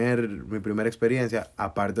primera experiencia,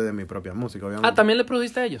 aparte de mi propia música, obviamente. ¿También le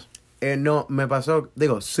produjiste a ellos? No, me pasó,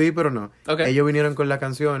 digo, sí, pero no. Okay. Ellos vinieron con las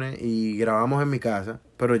canciones y grabamos en mi casa,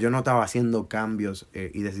 pero yo no estaba haciendo cambios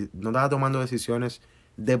no estaba tomando decisiones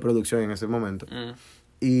de producción en ese momento.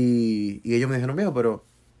 Y ellos me dijeron, viejo, pero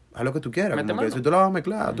haz lo que tú quieras. Mete Como que mano. si tú la vas a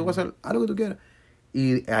mezclar, tú vas a hacer, haz lo que tú quieras.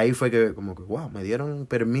 Y ahí fue que, como que, wow, me dieron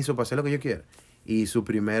permiso para hacer lo que yo quiera. Y su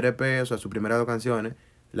primer EP, o sea, sus primeras 2 canciones,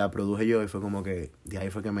 la produje yo y fue como que, de ahí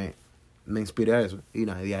fue que me inspiré a eso. Y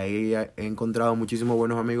nada, de ahí he encontrado muchísimos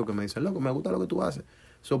buenos amigos que me dicen, loco, me gusta lo que tú haces.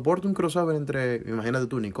 Soporto un crossover entre, imagínate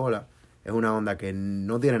tú, Nicola, es una onda que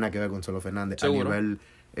no tiene nada que ver con Solo Fernández. Seguro. A nivel,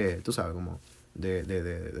 tú sabes, como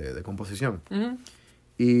de composición. Uh-huh.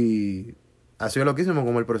 Y ha sido loquísimo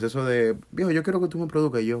como el proceso de, viejo, yo quiero que tú me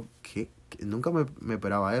produzcas. Y yo, ¿qué? Nunca me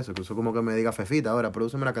esperaba eso. Que eso como que me diga, Fefita, ahora,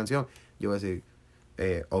 prodúceme la canción. Yo voy a decir,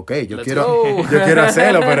 ok, yo Let's quiero go.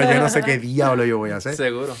 hacerlo, pero yo no sé qué diablo yo voy a hacer.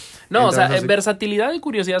 Seguro. No, o sea, Entonces, versatilidad y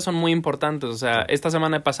curiosidad son muy importantes. O sea, esta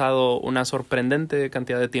semana he pasado una sorprendente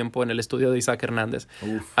cantidad de tiempo en el estudio de Isaac Hernández.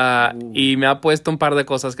 Y me ha puesto un par de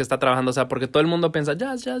cosas que está trabajando. O sea, porque todo el mundo piensa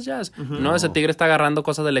jazz. No, ese tigre está agarrando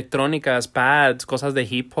cosas electrónicas, pads, cosas de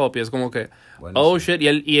hip hop. Y es como que, Buenísimo. oh shit.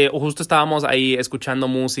 Y justo estábamos ahí escuchando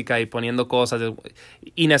música y poniendo cosas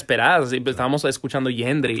inesperadas. Y estábamos escuchando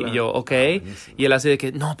Yendri. Claro. Y yo, ok. buenísimo. Y él así de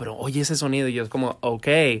que, no, pero oye ese sonido. Y yo es como, ok.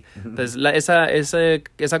 Entonces,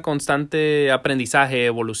 esa constante aprendizaje,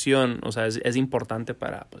 evolución, o sea, es importante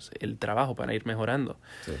para pues, el trabajo, para ir mejorando.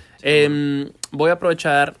 Sí, Voy a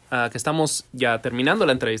aprovechar que estamos ya terminando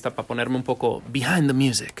la entrevista para ponerme un poco behind the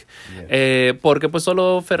music. Porque pues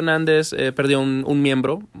solo Fernández perdió un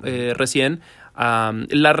miembro recién.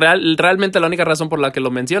 Realmente la única razón por la que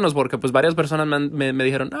lo menciono es porque pues varias personas me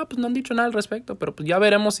dijeron, pues no han dicho nada al respecto, pero pues ya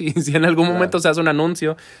veremos si en algún momento se hace un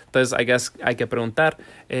anuncio. Entonces hay que preguntar.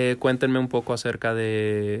 Cuéntenme un poco acerca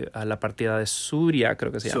de la partida de Surya,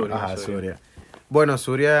 creo que se llama. Ajá, Surya. Bueno,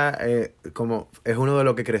 Surya como es uno de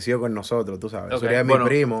los que creció con nosotros, tú sabes. Ok. Surya es mi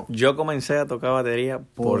primo. Yo comencé a tocar batería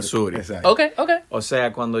por Surya. Exacto. Ok. O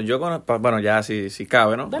sea, cuando yo bueno, ya si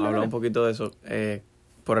cabe, ¿no? Dale, Hablar dale. un poquito de eso.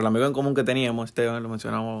 Por el amigo en común que teníamos, Esteban, lo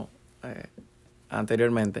mencionamos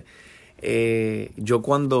anteriormente. Yo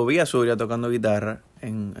cuando vi a Surya tocando guitarra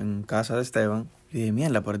en casa de Esteban, dije,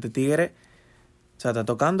 mierda, por este tigre, o sea, está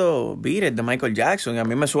tocando Beat It de Michael Jackson y a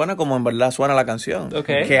mí me suena como en verdad suena la canción. Ok.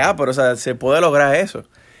 Pero o sea, se puede lograr eso.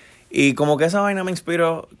 Y como que esa vaina me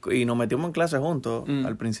inspiró y nos metimos en clase juntos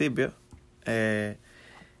al principio.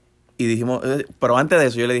 Y dijimos, pero antes de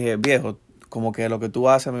eso yo le dije, viejo, como que lo que tú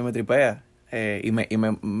haces a mí me tripea. Y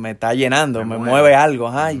me está llenando, me mueve algo.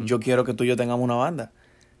 Ajá, y yo quiero que tú y yo tengamos una banda.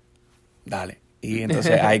 Dale. Y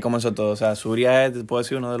entonces ahí comenzó todo. O sea, Surya es, puedo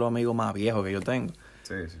decir, uno de los amigos más viejos que yo tengo.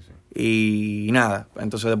 Sí. Y nada,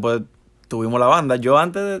 entonces después tuvimos la banda. Yo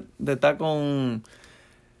antes de estar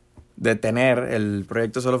de tener el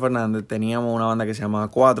proyecto Solo Fernández, teníamos una banda que se llamaba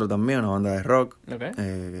Cuatro también, una banda de rock. Okay.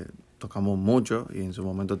 Tocamos mucho y en su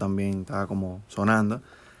momento también estaba como sonando.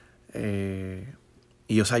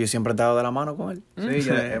 Y o sea, yo siempre he estado de la mano con él. Sí,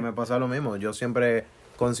 me pasa lo mismo. Yo siempre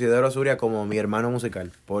considero a Surya como mi hermano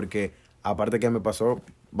musical, porque aparte que me pasó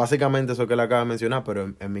básicamente eso que él acaba de mencionar,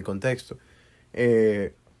 pero en mi contexto,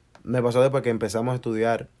 me pasó después que empezamos a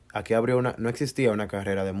estudiar aquí no existía una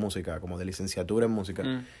carrera de música, como de licenciatura en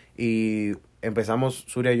música. Y empezamos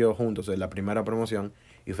Surya y yo juntos en la primera promoción.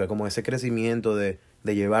 Y fue como ese crecimiento de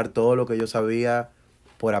llevar todo lo que yo sabía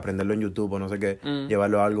por aprenderlo en YouTube o no sé qué,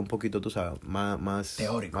 llevarlo a algo un poquito, tú sabes, más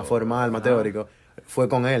teórico, más formal, más teórico. Fue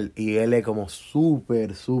con él. Y él es como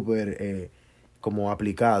súper como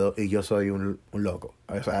aplicado y yo soy un loco.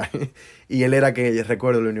 O sea, y él era que,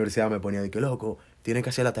 recuerdo, en la universidad me ponía de que, loco, tienes que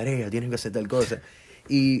hacer la tarea, tienes que hacer tal cosa.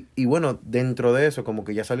 Y bueno, dentro de eso, como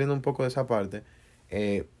que ya saliendo un poco de esa parte,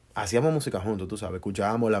 hacíamos música juntos, tú sabes,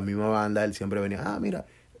 escuchábamos la misma banda, él siempre venía, mira,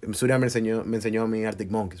 Surya me enseñó a mí Arctic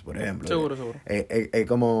Monkeys, por ejemplo. Seguro.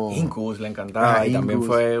 Como... Incubus le encantaba y también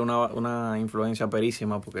Incubus. fue una influencia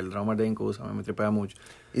perísima porque el drummer de Incubus a mí me tripea mucho.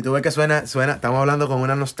 Y tú ves que suena, estamos hablando con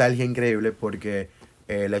una nostalgia increíble porque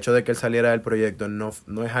el hecho de que él saliera del proyecto no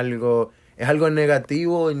es algo, es algo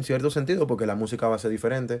negativo en cierto sentido porque la música va a ser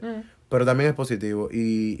diferente, pero también es positivo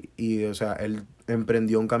y o sea, él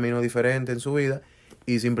emprendió un camino diferente en su vida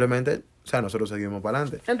y simplemente, o sea, nosotros seguimos para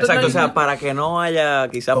adelante. Exacto, o sea, para que no haya,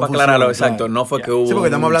 quizás para Confusión, aclararlo, claro. exacto, no fue que hubo Sí, porque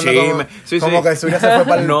estamos un hablando chisme. como que Surya se fue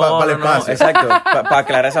para el, para el espacio. Exacto, para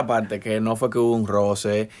aclarar esa parte, que no fue que hubo un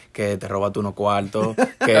roce, que te robaste unos cuartos,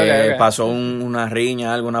 que Ok. pasó una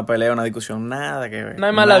riña, algo, una pelea, una discusión, nada que ver. No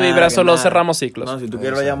hay mala Nada, vibra, que solo nada. cerramos ciclos. No, si tú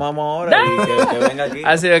quieres lo llamamos ahora y que venga aquí.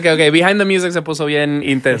 Así que, ok, Behind the Music se puso bien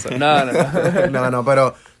intenso. No. No,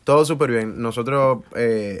 pero todo súper bien. Nosotros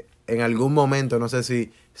en algún momento, no sé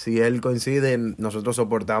si él coincide, nosotros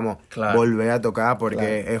soportamos Claro. volver a tocar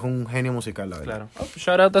porque es un genio musical, la verdad. Claro. Oh,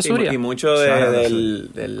 shout out a Surya. Y mucho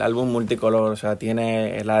del álbum multicolor, o sea,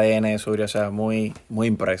 tiene el ADN de Surya, o sea, muy, muy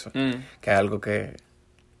impreso. Que es algo que,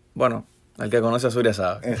 bueno, el que conoce a Surya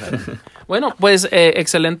sabe. Bueno, pues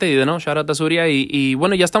excelente idea, ¿no? Shout out a Surya. Y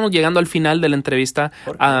bueno, ya estamos llegando al final de la entrevista.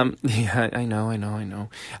 I know.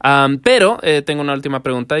 Pero tengo una última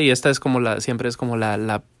pregunta y esta es como siempre es como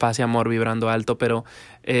la paz y amor vibrando alto, pero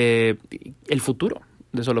el futuro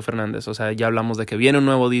de Solo Fernández. O sea, ya hablamos de que viene un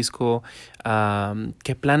nuevo disco.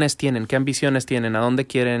 ¿Qué planes tienen? ¿Qué ambiciones tienen? ¿A dónde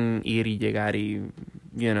quieren ir y llegar? Y,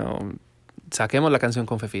 saquemos la canción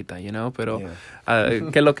con Fefita, pero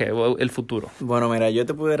 ¿qué es lo que? El futuro. Bueno, mira, yo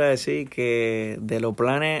te pudiera decir que de los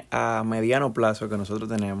planes a mediano plazo que nosotros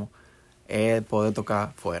tenemos es poder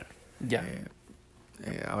tocar fuera. Ya.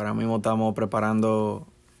 Ahora mismo estamos preparando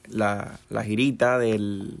la girita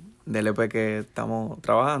del EP que estamos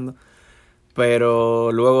trabajando,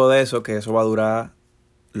 pero luego de eso, que eso va a durar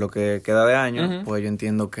lo que queda de año, pues yo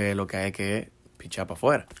entiendo que lo que hay que pichar para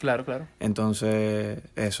afuera. Claro. Entonces,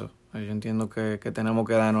 eso. Yo entiendo que tenemos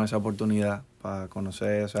que darnos esa oportunidad para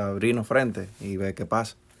conocer, o sea, abrirnos frente y ver qué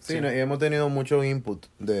pasa. Sí, no, y hemos tenido mucho input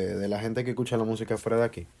de la gente que escucha la música fuera de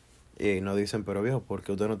aquí. Y nos dicen, pero viejo, ¿por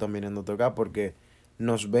qué ustedes no están viniendo a tocar? Porque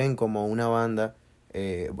nos ven como una banda,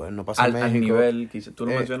 bueno, no pasa en Al México. nivel, tú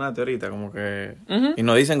lo mencionaste ahorita, como que... Y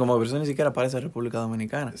nos dicen como que eso ni siquiera parece República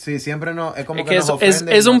Dominicana. Sí, siempre no, es como Es que que nos es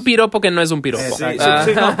ofenden. un piropo que no es un piropo. Sí,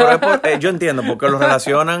 No, pero yo entiendo, porque lo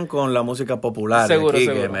relacionan con la música popular. Seguro, aquí,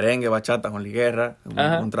 seguro. Que merengue, bachata, Juan Luis Guerra,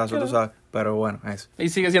 un trazo, tú sabes. Pero bueno, eso. Y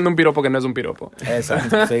sigue siendo un piropo que no es un piropo.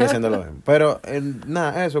 Exacto, sigue siendo lo mismo. Pero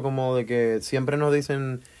nada, eso como de que siempre nos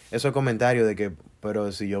dicen esos comentarios de que,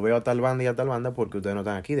 pero si yo veo a tal banda y a tal banda, porque ustedes no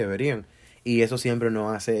están aquí, deberían. Y eso siempre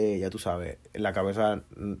nos hace, ya tú sabes, la cabeza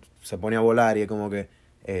se pone a volar y es como que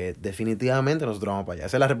definitivamente nosotros vamos para allá.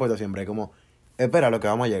 Esa es la respuesta siempre, es como, espera lo que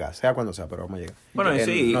vamos a llegar, sea cuando sea, pero vamos a llegar. Bueno, y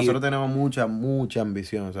sí, nosotros tenemos mucha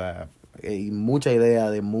ambición, o sea, y mucha idea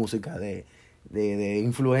de música, de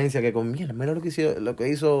influencia que con mira lo que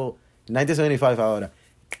hizo 1975 ahora.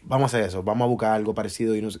 Vamos a hacer eso, vamos a buscar algo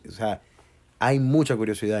parecido y o sea, hay mucha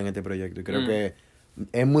curiosidad en este proyecto y creo que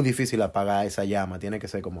es muy difícil apagar esa llama, tiene que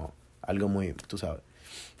ser como algo muy, tú sabes,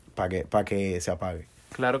 para que se apague.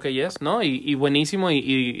 Claro que yes, ¿no? Y buenísimo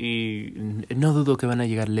y no dudo que van a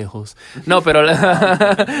llegar lejos. No, pero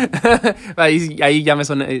ahí ya me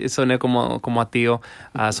soné como a tío.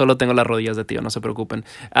 Solo tengo las rodillas de tío, no se preocupen.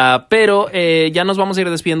 Pero ya nos vamos a ir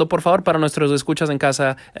despidiendo. Por favor, para nuestros escuchas en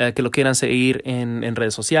casa que lo quieran seguir en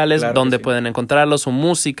redes sociales, Claro donde que sí. pueden encontrarlo, su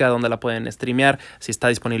música, donde la pueden streamear, si está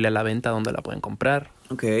disponible a la venta, donde la pueden comprar.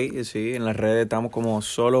 Ok, sí, en las redes estamos como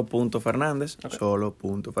solo.fernández,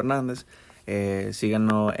 solo.fernández.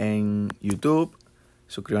 Síganos en YouTube,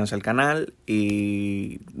 suscríbanse al canal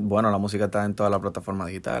y bueno, la música está en todas las plataformas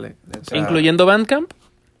digitales. O sea, ¿Incluyendo Bandcamp?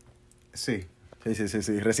 Sí.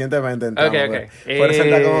 Recientemente entramos. Ok. Por eso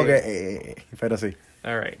está como que, pero sí.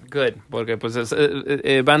 All right, good. Porque pues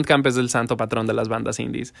Bandcamp es el santo patrón de las bandas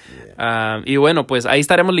indies. Y bueno, pues ahí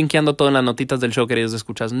estaremos linkeando todo en las notitas del show, queridos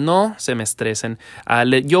escuchas. No se me estresen.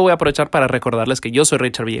 Yo voy a aprovechar para recordarles que yo soy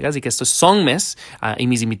Richard Villegas y que esto es Songmes. Y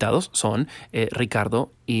mis invitados son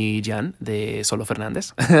Ricardo y Jan de Solo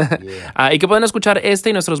Fernández. Y que pueden escuchar este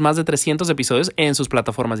y nuestros más de 300 episodios en sus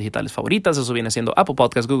plataformas digitales favoritas. Eso viene siendo Apple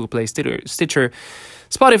Podcasts, Google Play, Stitcher,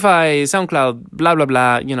 Spotify, SoundCloud, bla, bla,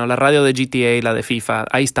 bla. La radio de GTA, la de FIFA.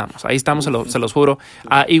 Ahí estamos, se los juro.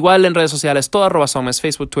 Igual en redes sociales, todo @Songmes,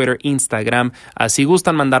 Facebook, Twitter, Instagram. Si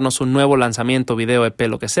gustan mandarnos un nuevo lanzamiento, video, EP,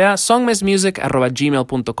 lo que sea,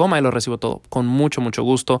 songmesmusic@gmail.com. Ahí lo recibo todo con mucho, mucho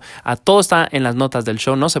gusto. Todo está en las notas del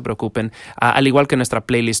show, no se preocupen. Al igual que nuestra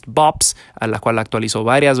playlist Bops, a la cual actualizo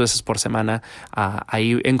varias veces por semana.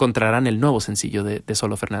 Ahí encontrarán el nuevo sencillo de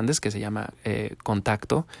Solo Fernández que se llama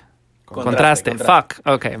Contacto. Contraste. Fuck.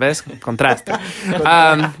 Ok, ¿ves? Contraste.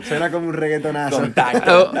 Suena como un reggaetonazo.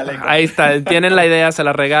 Ahí está. Tienen la idea, se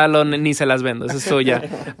la regalo, ni se las vendo. Esa es suya.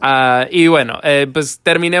 Y bueno, pues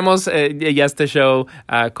terminemos ya este show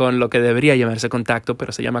con lo que debería llamarse Contacto,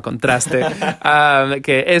 pero se llama Contraste.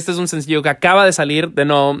 Que este es un sencillo que acaba de salir.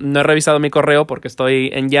 No he revisado mi correo porque estoy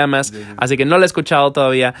en llamas, así que no lo he escuchado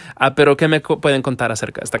todavía. Pero ¿qué me pueden contar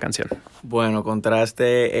acerca de esta canción? Bueno,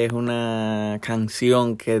 Contraste es una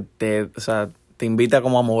canción que te invita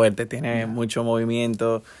como a moverte, tiene mucho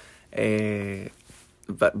movimiento,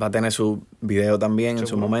 va a tener su video también en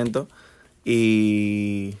su momento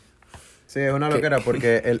y... Sí, es una loquera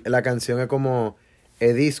porque la canción es como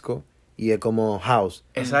disco y es como house.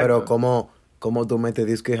 Exacto. Pero como tú metes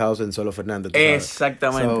disco y house en Solo Fernández.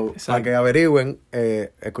 Exactamente. Para que averigüen,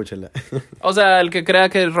 escúchenla. O sea, el que crea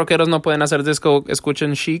que rockeros no pueden hacer disco,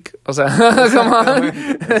 escuchen Chic. O sea, come on.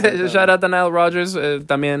 Shout out a Nile Rodgers,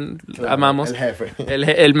 también claro, amamos. El jefe.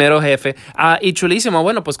 El mero jefe. Y chulísimo.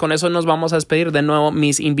 Bueno, pues con eso nos vamos a despedir. De nuevo,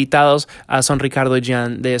 mis invitados son Ricardo y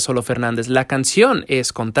Jan de Solo Fernández. La canción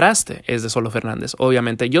es Contraste, es de Solo Fernández.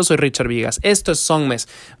 Obviamente, yo soy Richard Villegas. Esto es Songmes.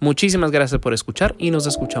 Muchísimas gracias por escuchar y nos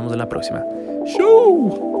escuchamos en la próxima.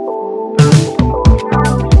 Shoo!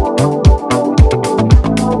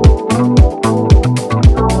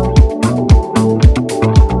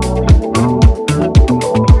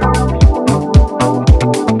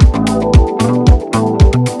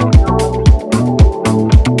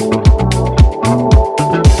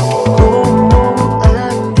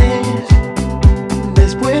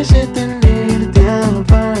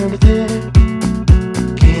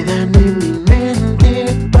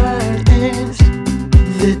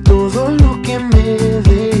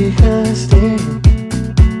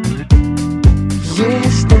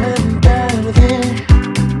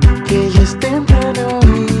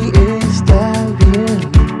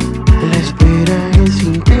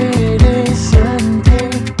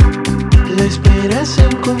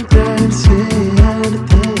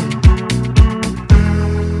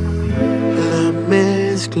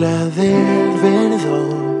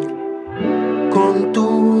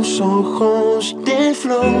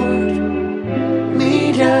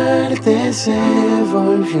 Se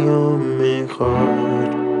volvió mejor.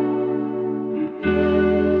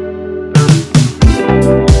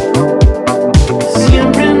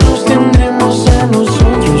 Siempre nos tendremos a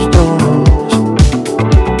nosotros dos.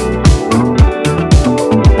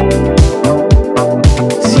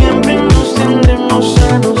 Siempre nos tendremos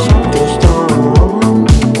a nosotros dos.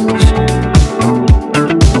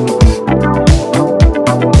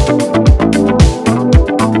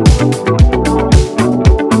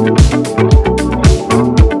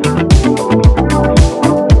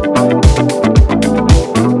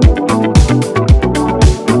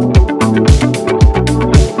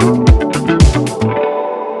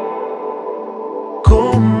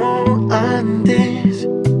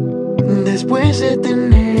 Después de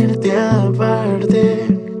tenerte aparte,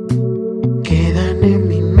 quedan en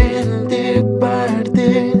mi mente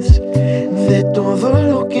partes de todo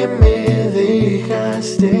lo que me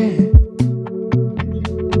dejaste.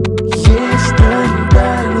 Y es tan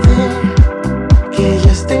tarde que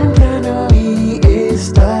ya es temprano y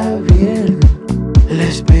está bien. La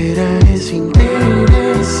espera es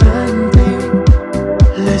interesante,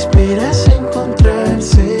 la espera es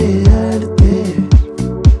encontrarse arte.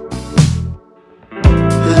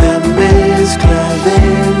 La mezcla de